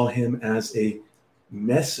also saw him as a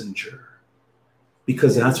messenger,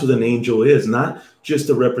 because that's what an angel is, not just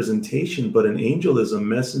a representation, but an angel is a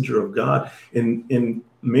messenger of God. And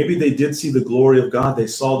maybe they did see the glory of God. They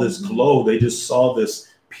saw this glow. They just saw this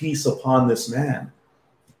peace upon this man.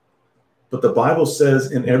 But the Bible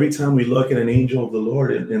says, and every time we look at an angel of the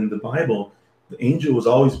Lord in the Bible, the angel was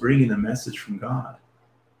always bringing a message from God.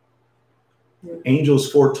 Yeah. Angels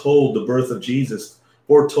foretold the birth of Jesus,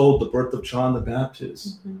 foretold the birth of John the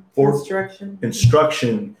Baptist.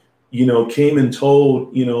 Instruction, came and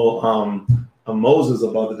told, Moses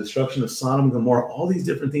about the destruction of Sodom and Gomorrah, all these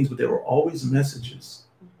different things, but they were always messages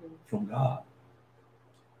from God.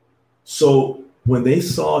 So when they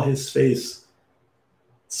saw that his face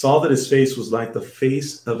was like the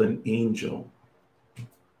face of an angel,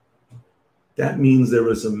 that means there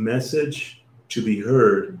was a message to be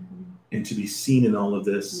heard and to be seen in all of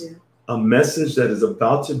this. Yeah. A message that is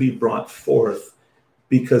about to be brought forth,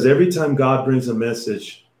 because every time God brings a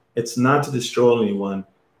message, it's not to destroy anyone.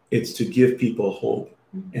 It's to give people hope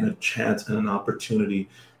and a chance and an opportunity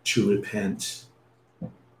to repent.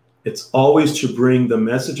 It's always to bring the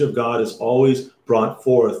message of God is always brought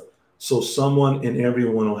forth so someone and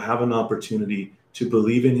everyone will have an opportunity to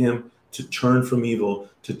believe in him, to turn from evil,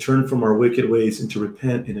 to turn from our wicked ways, and to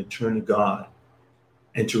repent and to turn to God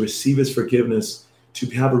and to receive his forgiveness, to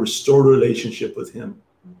have a restored relationship with him.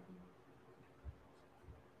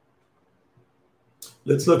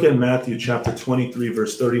 Let's look at Matthew chapter 23,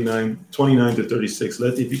 verse 29 to 36.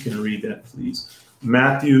 Let's see if you can read that, please.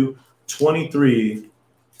 Matthew 23,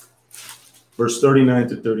 verse 39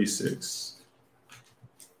 to 36.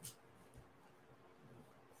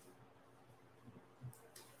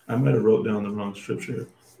 I might have wrote down the wrong scripture.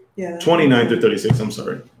 Yeah. 29 to 36, I'm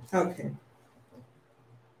sorry. Okay.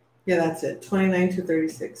 Yeah, that's it. 29 to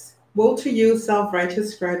 36. Woe to you,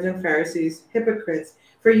 self-righteous scribes and Pharisees, hypocrites!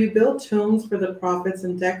 For you build tombs for the prophets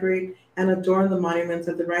and decorate and adorn the monuments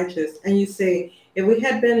of the righteous. And you say, if we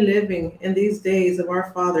had been living in these days of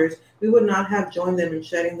our fathers, we would not have joined them in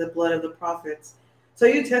shedding the blood of the prophets. So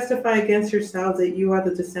you testify against yourselves that you are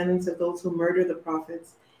the descendants of those who murdered the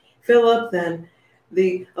prophets. Fill up then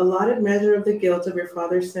the allotted measure of the guilt of your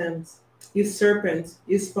father's sins. You serpents,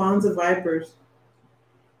 you spawns of vipers,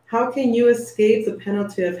 how can you escape the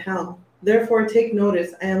penalty of hell? Therefore, take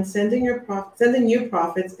notice. I am sending you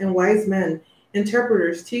prophets and wise men,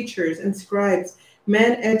 interpreters, teachers, and scribes,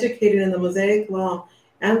 men educated in the Mosaic law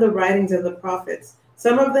and the writings of the prophets.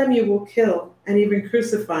 Some of them you will kill and even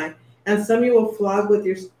crucify, and some you will flog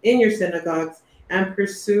in your synagogues and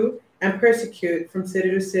pursue and persecute from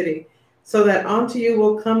city to city, so that onto you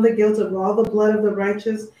will come the guilt of all the blood of the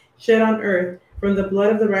righteous shed on earth, from the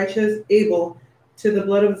blood of the righteous Abel to the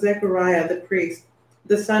blood of Zechariah the priest,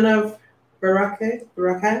 the son of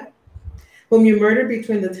Berechiah, whom you murdered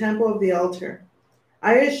between the temple of the altar.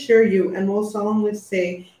 I assure you and will solemnly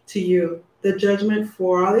say to you, the judgment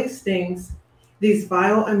for all these things, these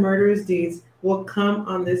vile and murderous deeds, will come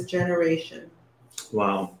on this generation.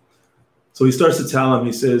 Wow. So he starts to tell him,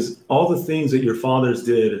 he says, all the things that your fathers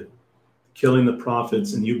did, killing the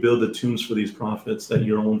prophets, and you build the tombs for these prophets that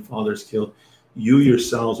your own fathers killed, you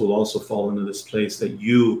yourselves will also fall into this place, that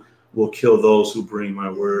you will kill those who bring my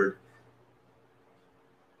word.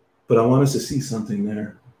 But I want us to see something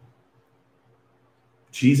there.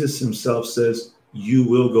 Jesus himself says, you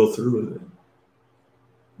will go through with it.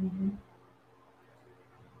 Mm-hmm.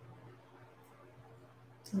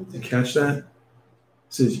 You catch that? It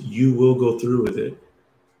says, you will go through with it.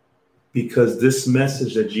 Because this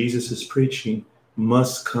message that Jesus is preaching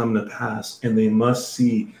must come to pass, and they must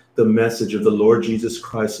see the message of the Lord Jesus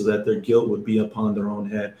Christ so that their guilt would be upon their own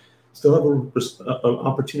head. Still have an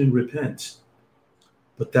opportunity to repent.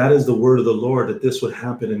 But that is the word of the Lord, that this would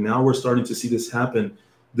happen. And now we're starting to see this happen.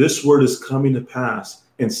 This word is coming to pass,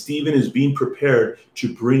 and Stephen is being prepared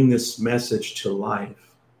to bring this message to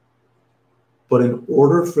life. But in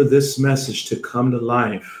order for this message to come to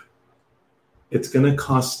life, it's going to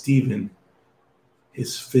cost Stephen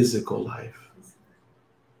his physical life.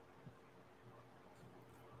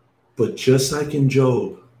 But just like in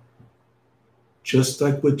Job, just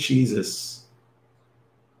like with Jesus,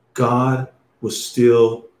 God was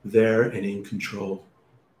still there and in control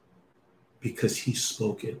because he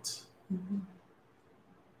spoke it. Mm-hmm.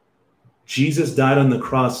 Jesus died on the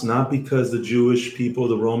cross not because the Jewish people,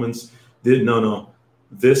 the Romans, did. No.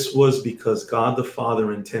 This was because God the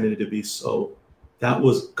Father intended it to be so, That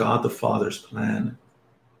was God the Father's plan.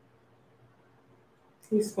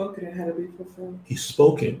 He spoke it, it had to be fulfilled. He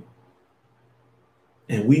spoke it.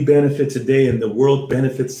 And we benefit today, and the world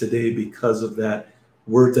benefits today because of that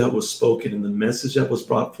word that was spoken and the message that was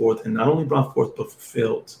brought forth, and not only brought forth, but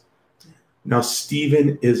fulfilled. Now,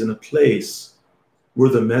 Stephen is in a place where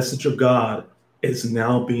the message of God is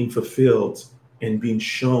now being fulfilled and being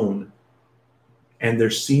shown. And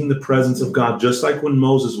they're seeing the presence of God, just like when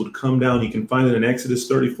Moses would come down. You can find it in Exodus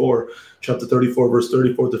 34, chapter 34, verse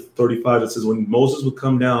 34 to 35. It says, when Moses would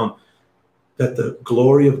come down, that the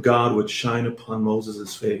glory of God would shine upon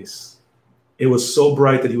Moses' face. It was so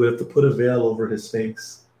bright that he would have to put a veil over his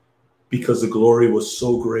face because the glory was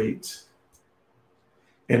so great.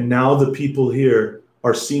 And now the people here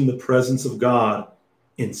are seeing the presence of God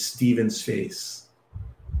in Stephen's face.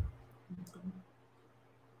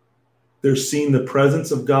 They're seeing the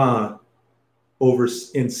presence of God over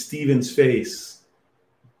in Stephen's face.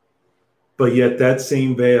 But yet that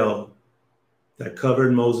same veil that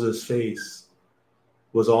covered Moses' face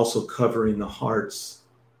was also covering the hearts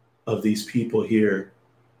of these people here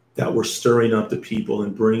that were stirring up the people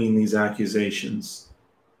and bringing these accusations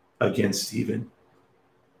against Stephen.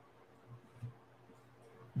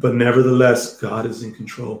 But nevertheless, God is in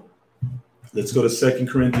control. Let's go to 2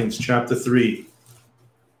 Corinthians chapter 3.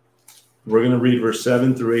 We're going to read verse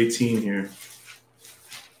 7 through 18 here.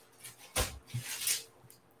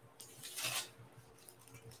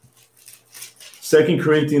 2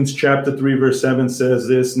 Corinthians chapter 3, verse 7 says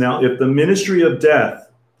this, now if the ministry of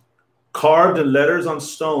death, carved in letters on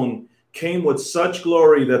stone, came with such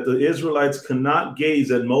glory that the Israelites could not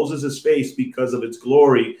gaze at Moses' face because of its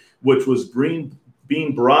glory, which was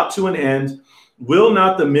being brought to an end, will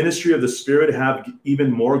not the ministry of the Spirit have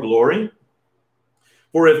even more glory?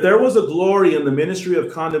 For if there was a glory in the ministry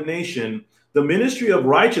of condemnation, the ministry of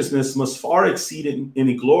righteousness must far exceed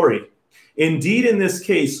any glory. Indeed, in this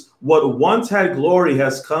case, what once had glory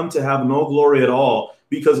has come to have no glory at all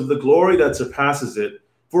because of the glory that surpasses it.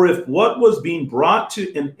 For if what was being brought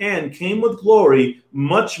to an end came with glory,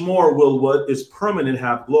 much more will what is permanent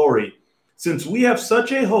have glory. Since we have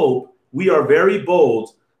such a hope, we are very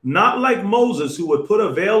bold, not like Moses, who would put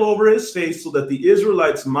a veil over his face so that the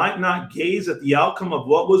Israelites might not gaze at the outcome of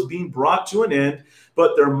what was being brought to an end,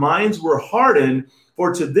 but their minds were hardened.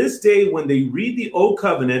 For to this day, when they read the Old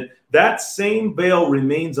Covenant, that same veil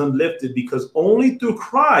remains unlifted, because only through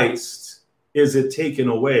Christ is it taken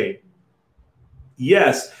away.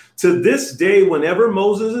 Yes, to this day, whenever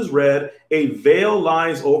Moses is read, a veil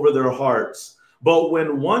lies over their hearts. But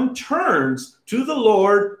when one turns to the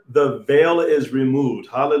Lord, the veil is removed.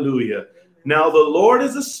 Hallelujah. Now the Lord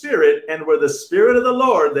is a spirit, and where the Spirit of the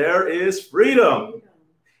Lord, there is freedom.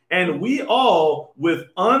 And we all, with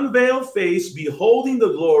unveiled face, beholding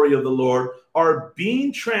the glory of the Lord, are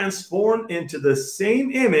being transformed into the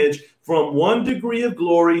same image from one degree of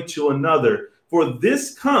glory to another. For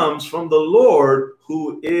this comes from the Lord,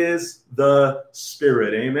 who is the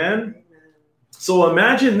Spirit. Amen? Amen. So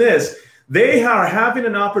imagine this. They are having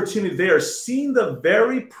an opportunity. They are seeing the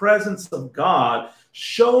very presence of God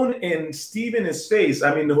shown in Stephen's face.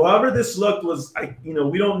 I mean, however this looked was,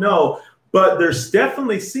 we don't know. But they're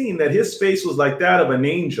definitely seeing that his face was like that of an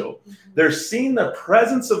angel. They're seeing the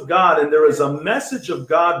presence of God, and there is a message of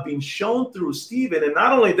God being shown through Stephen. And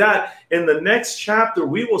not only that, in the next chapter,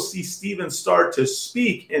 we will see Stephen start to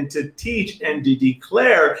speak and to teach and to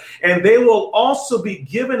declare. And they will also be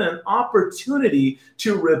given an opportunity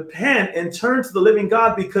to repent and turn to the living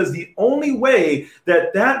God, because the only way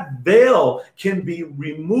that that veil can be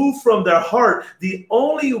removed from their heart, the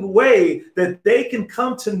only way that they can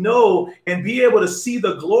come to know and be able to see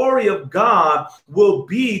the glory of God will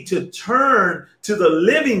be to turn to the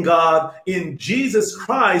living God in Jesus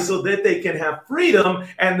Christ, so that they can have freedom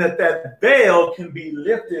and that veil can be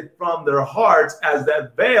lifted from their hearts, as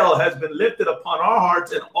that veil has been lifted upon our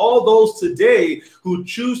hearts and all those today who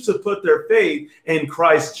choose to put their faith in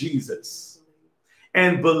Christ Jesus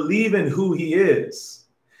and believe in who he is.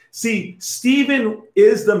 See, Stephen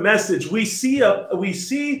is the message. We see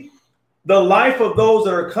the life of those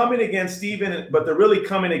that are coming against Stephen, but they're really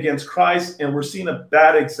coming against Christ. And we're seeing a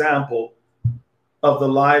bad example of the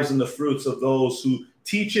lives and the fruits of those who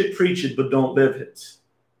teach it, preach it, but don't live it.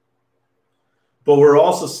 But we're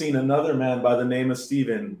also seeing another man by the name of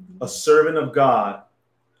Stephen, a servant of God,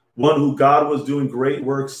 one who God was doing great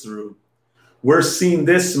works through. We're seeing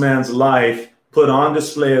this man's life put on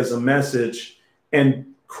display as a message,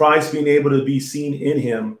 and Christ being able to be seen in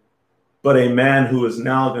him, but a man who is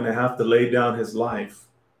now going to have to lay down his life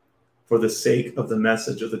for the sake of the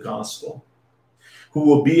message of the gospel, who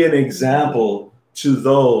will be an example to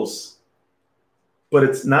those But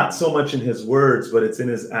it's not so much in his words, but it's in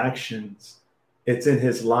his actions. It's in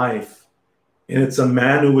his life. And it's a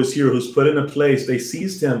man who was here, who's put in a place. They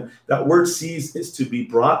seized him. That word seize is to be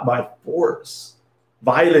brought by force,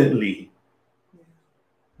 violently.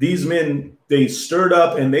 These men, they stirred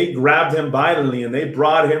up and they grabbed him violently and they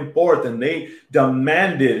brought him forth and they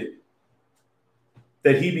demanded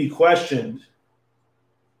that he be questioned.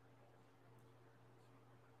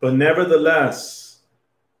 But nevertheless,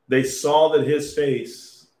 they saw that his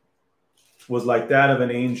face was like that of an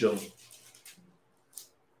angel.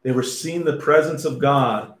 They were seeing the presence of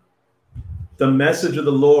God, the message of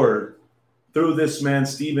the Lord through this man,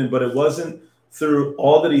 Stephen. But it wasn't through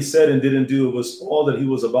all that he said and didn't do. It was all that he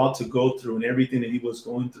was about to go through and everything that he was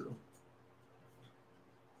going through.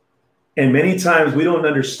 And many times we don't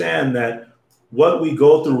understand that what we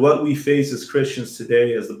go through, what we face as Christians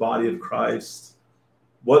today, as the body of Christ,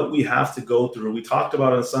 what we have to go through. We talked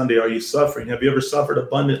about on Sunday, are you suffering? Have you ever suffered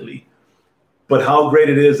abundantly? But how great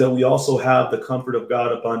it is that we also have the comfort of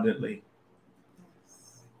God abundantly.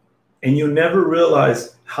 And you never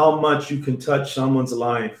realize how much you can touch someone's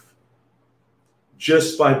life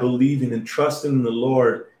just by believing and trusting in the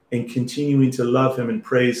Lord and continuing to love him and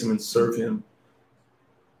praise him and serve him.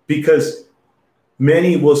 Because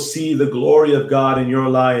many will see the glory of God in your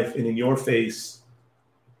life and in your face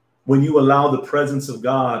when you allow the presence of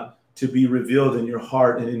God to be revealed in your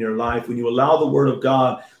heart and in your life, when you allow the word of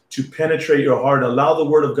God to penetrate your heart, allow the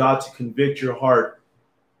word of God to convict your heart,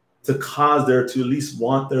 to cause there to at least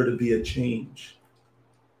want there to be a change.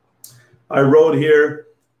 I wrote here,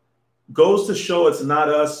 goes to show it's not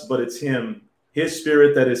us, but it's him, his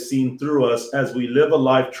spirit that is seen through us as we live a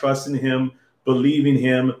life trusting him, believing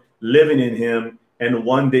him, living in him, and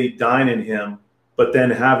one day dying in him, but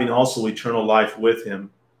then having also eternal life with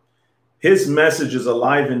him. His message is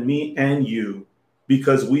alive in me and you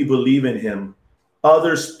because we believe in him.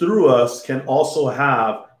 Others through us can also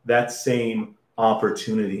have that same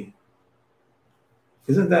opportunity.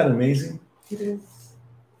 Isn't that amazing? It is.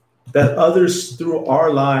 That others through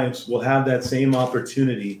our lives will have that same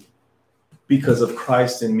opportunity because of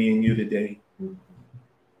Christ in me and you today. Mm-hmm.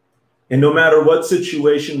 And no matter what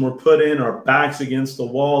situation we're put in, our backs against the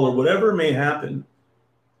wall or whatever may happen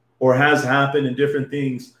or has happened in different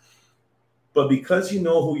things, but because you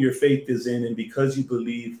know who your faith is in and because you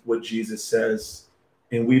believe what Jesus says,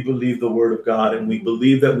 and we believe the word of God, and we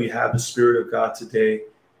believe that we have the Spirit of God today,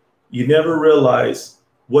 you never realize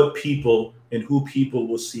what people and who people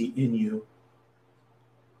will see in you.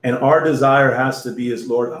 And our desire has to be is,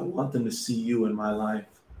 Lord, I want them to see you in my life.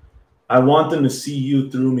 I want them to see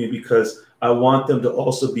you through me because I want them to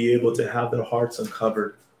also be able to have their hearts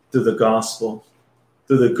uncovered through the gospel,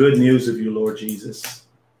 through the good news of you, Lord Jesus.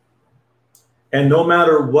 And no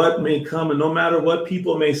matter what may come and no matter what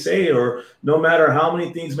people may say, or no matter how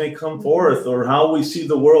many things may come forth or how we see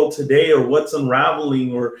the world today or what's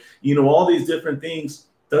unraveling or, all these different things,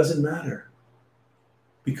 doesn't matter.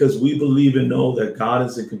 Because we believe and know that God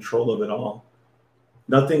is in control of it all.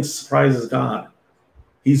 Nothing surprises God.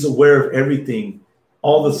 He's aware of everything,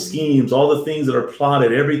 all the schemes, all the things that are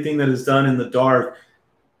plotted, everything that is done in the dark.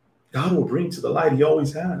 God will bring to the light. He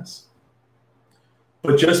always has.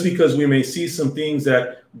 But just because we may see some things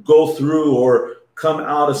that go through or come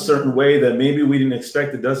out a certain way that maybe we didn't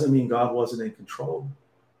expect, it doesn't mean God wasn't in control.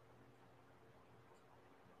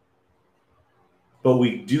 But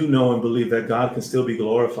we do know and believe that God can still be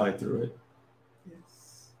glorified through it.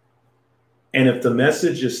 Yes. And if the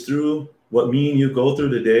message is through what me and you go through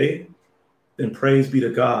today, then praise be to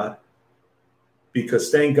God. Because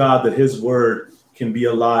thank God that his word can be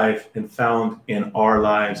alive and found in our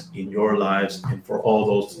lives, in your lives, and for all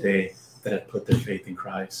those today that have put their faith in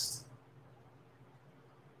Christ.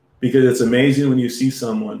 Because it's amazing when you see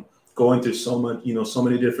someone going through so much, so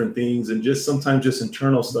many different things, and just sometimes just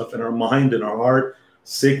internal stuff in our mind and our heart,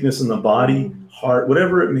 sickness in the body, heart,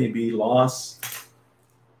 whatever it may be, loss.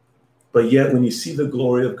 But yet when you see the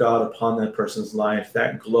glory of God upon that person's life,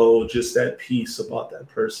 that glow, just that peace about that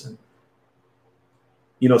person,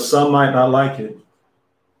 some might not like it.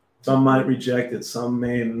 Some might reject it. Some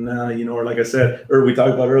may, or like I said, or we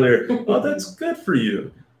talked about earlier, oh, that's good for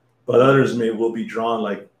you. But others will be drawn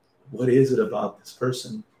like, what is it about this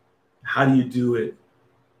person? How do you do it?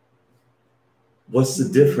 What's the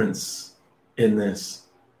difference in this?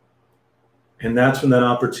 And that's when that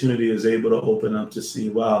opportunity is able to open up to see,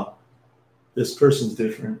 wow, this person's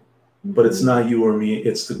different. But it's not you or me.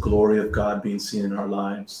 It's the glory of God being seen in our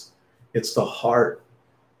lives. It's the heart.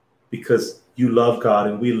 Because you love God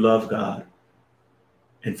and we love God.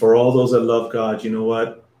 And for all those that love God, you know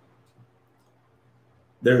what?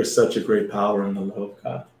 There is such a great power in the love of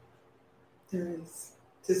God. There is.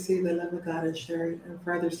 To see the love of God and share it, and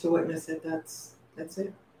for others to witness it, that's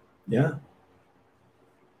it. Yeah.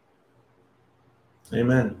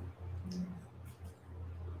 Amen.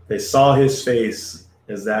 They saw his face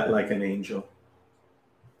as that like an angel,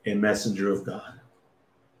 a messenger of God.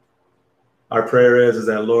 Our prayer is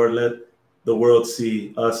that, Lord, let the world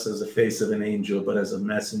see us as the face of an angel, but as a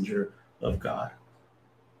messenger of God.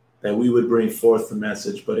 That we would bring forth the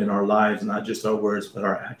message, but in our lives, not just our words, but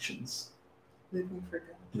our actions. Living for God.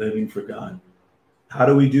 Living for God. How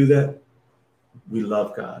do we do that? We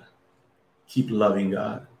love God. Keep loving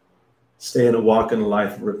God. Stay in a walk in a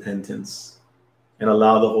life of repentance and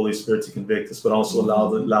allow the Holy Spirit to convict us, but also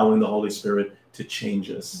allowing the Holy Spirit to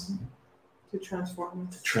change us. To transform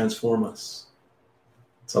us. To transform us.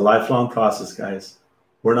 It's a lifelong process, guys.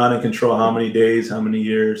 We're not in control how many days, how many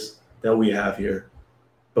years that we have here,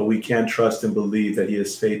 but we can trust and believe that he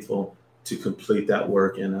is faithful to complete that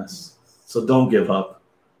work in us. So don't give up.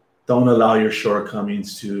 Don't allow your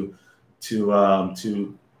shortcomings to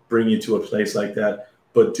bring you to a place like that.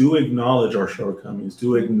 But do acknowledge our shortcomings.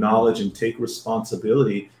 Do acknowledge and take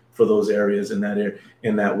responsibility for those areas in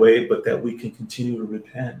that way, but that we can continue to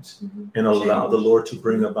repent and allow the Lord to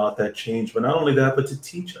bring about that change. But not only that, but to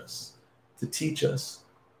teach us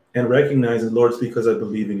and recognize that, Lord, it's because I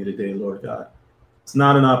believe in you today, Lord God. It's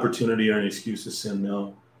not an opportunity or an excuse to sin,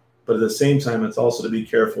 no. But at the same time, it's also to be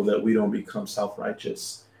careful that we don't become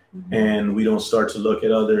self-righteous and we don't start to look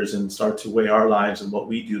at others and start to weigh our lives and what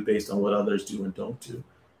we do based on what others do and don't do.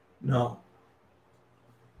 No.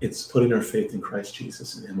 It's putting our faith in Christ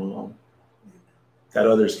Jesus and him alone. That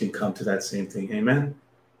others can come to that same thing. Amen.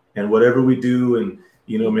 And whatever we do, and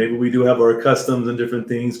maybe we do have our customs and different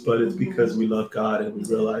things, but it's because we love God and we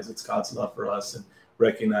realize it's God's love for us and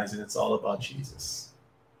recognizing it's all about Jesus.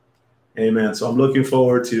 Amen. So I'm looking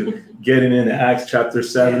forward to getting into Acts chapter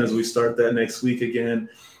 7 as we start that next week again.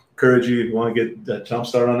 Encourage you, if you want to get a jump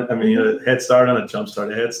start on it. A head start on it.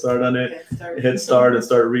 Head start and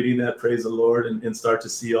start reading that. Praise the Lord and start to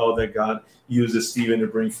see all that God uses Stephen to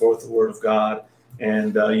bring forth the word of God.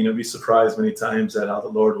 And, be surprised many times at how the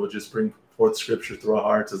Lord will just bring forth scripture through our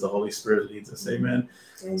hearts as the Holy Spirit leads us. Amen.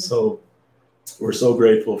 So we're so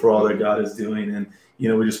grateful for all that God is doing. And,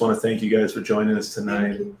 we just want to thank you guys for joining us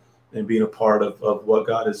tonight and being a part of what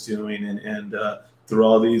God is doing and through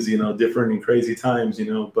all these, different and crazy times,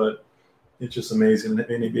 but it's just amazing and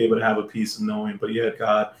to be able to have a peace of knowing, but yet,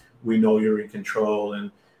 God, we know you're in control and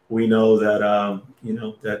we know that,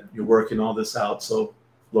 that you're working all this out. So,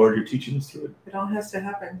 Lord, you're teaching us through it. It all has to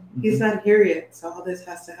happen. He's not here yet, so all this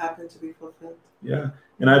has to happen to be fulfilled. Yeah,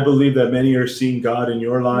 and I believe that many are seeing God in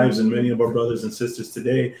your lives and many of our brothers and sisters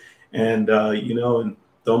today. And, and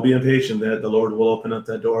don't be impatient that the Lord will open up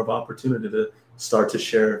that door of opportunity to start to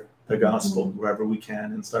share the gospel wherever we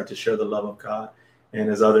can and start to share the love of God. And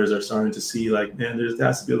as others are starting to see, like, man, there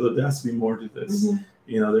has to be more to this.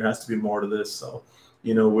 There has to be more to this. So,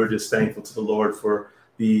 we're just thankful to the Lord for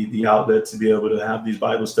the outlet to be able to have these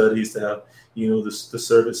Bible studies, to have, the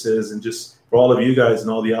services, and just for all of you guys and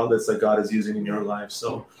all the outlets that God is using in your life.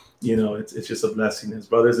 So, it's just a blessing. As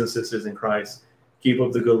brothers and sisters in Christ, keep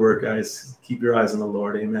up the good work, guys. Keep your eyes on the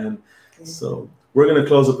Lord. Amen. So we're going to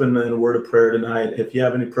close up in a word of prayer tonight. If you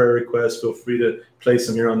have any prayer requests, feel free to place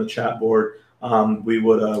them here on the chat board. We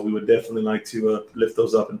would definitely like to lift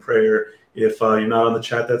those up in prayer. If you're not on the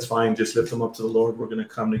chat, that's fine. Just lift them up to the Lord. We're going to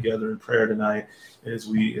come together in prayer tonight as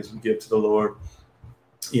we give to the Lord.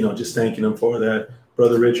 Just thanking him for that.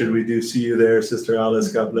 Brother Richard, we do see you there. Sister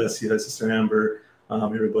Alice, God bless you. Sister Amber,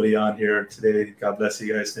 everybody on here today, God bless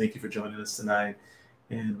you guys. Thank you for joining us tonight.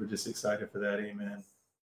 And we're just excited for that. Amen.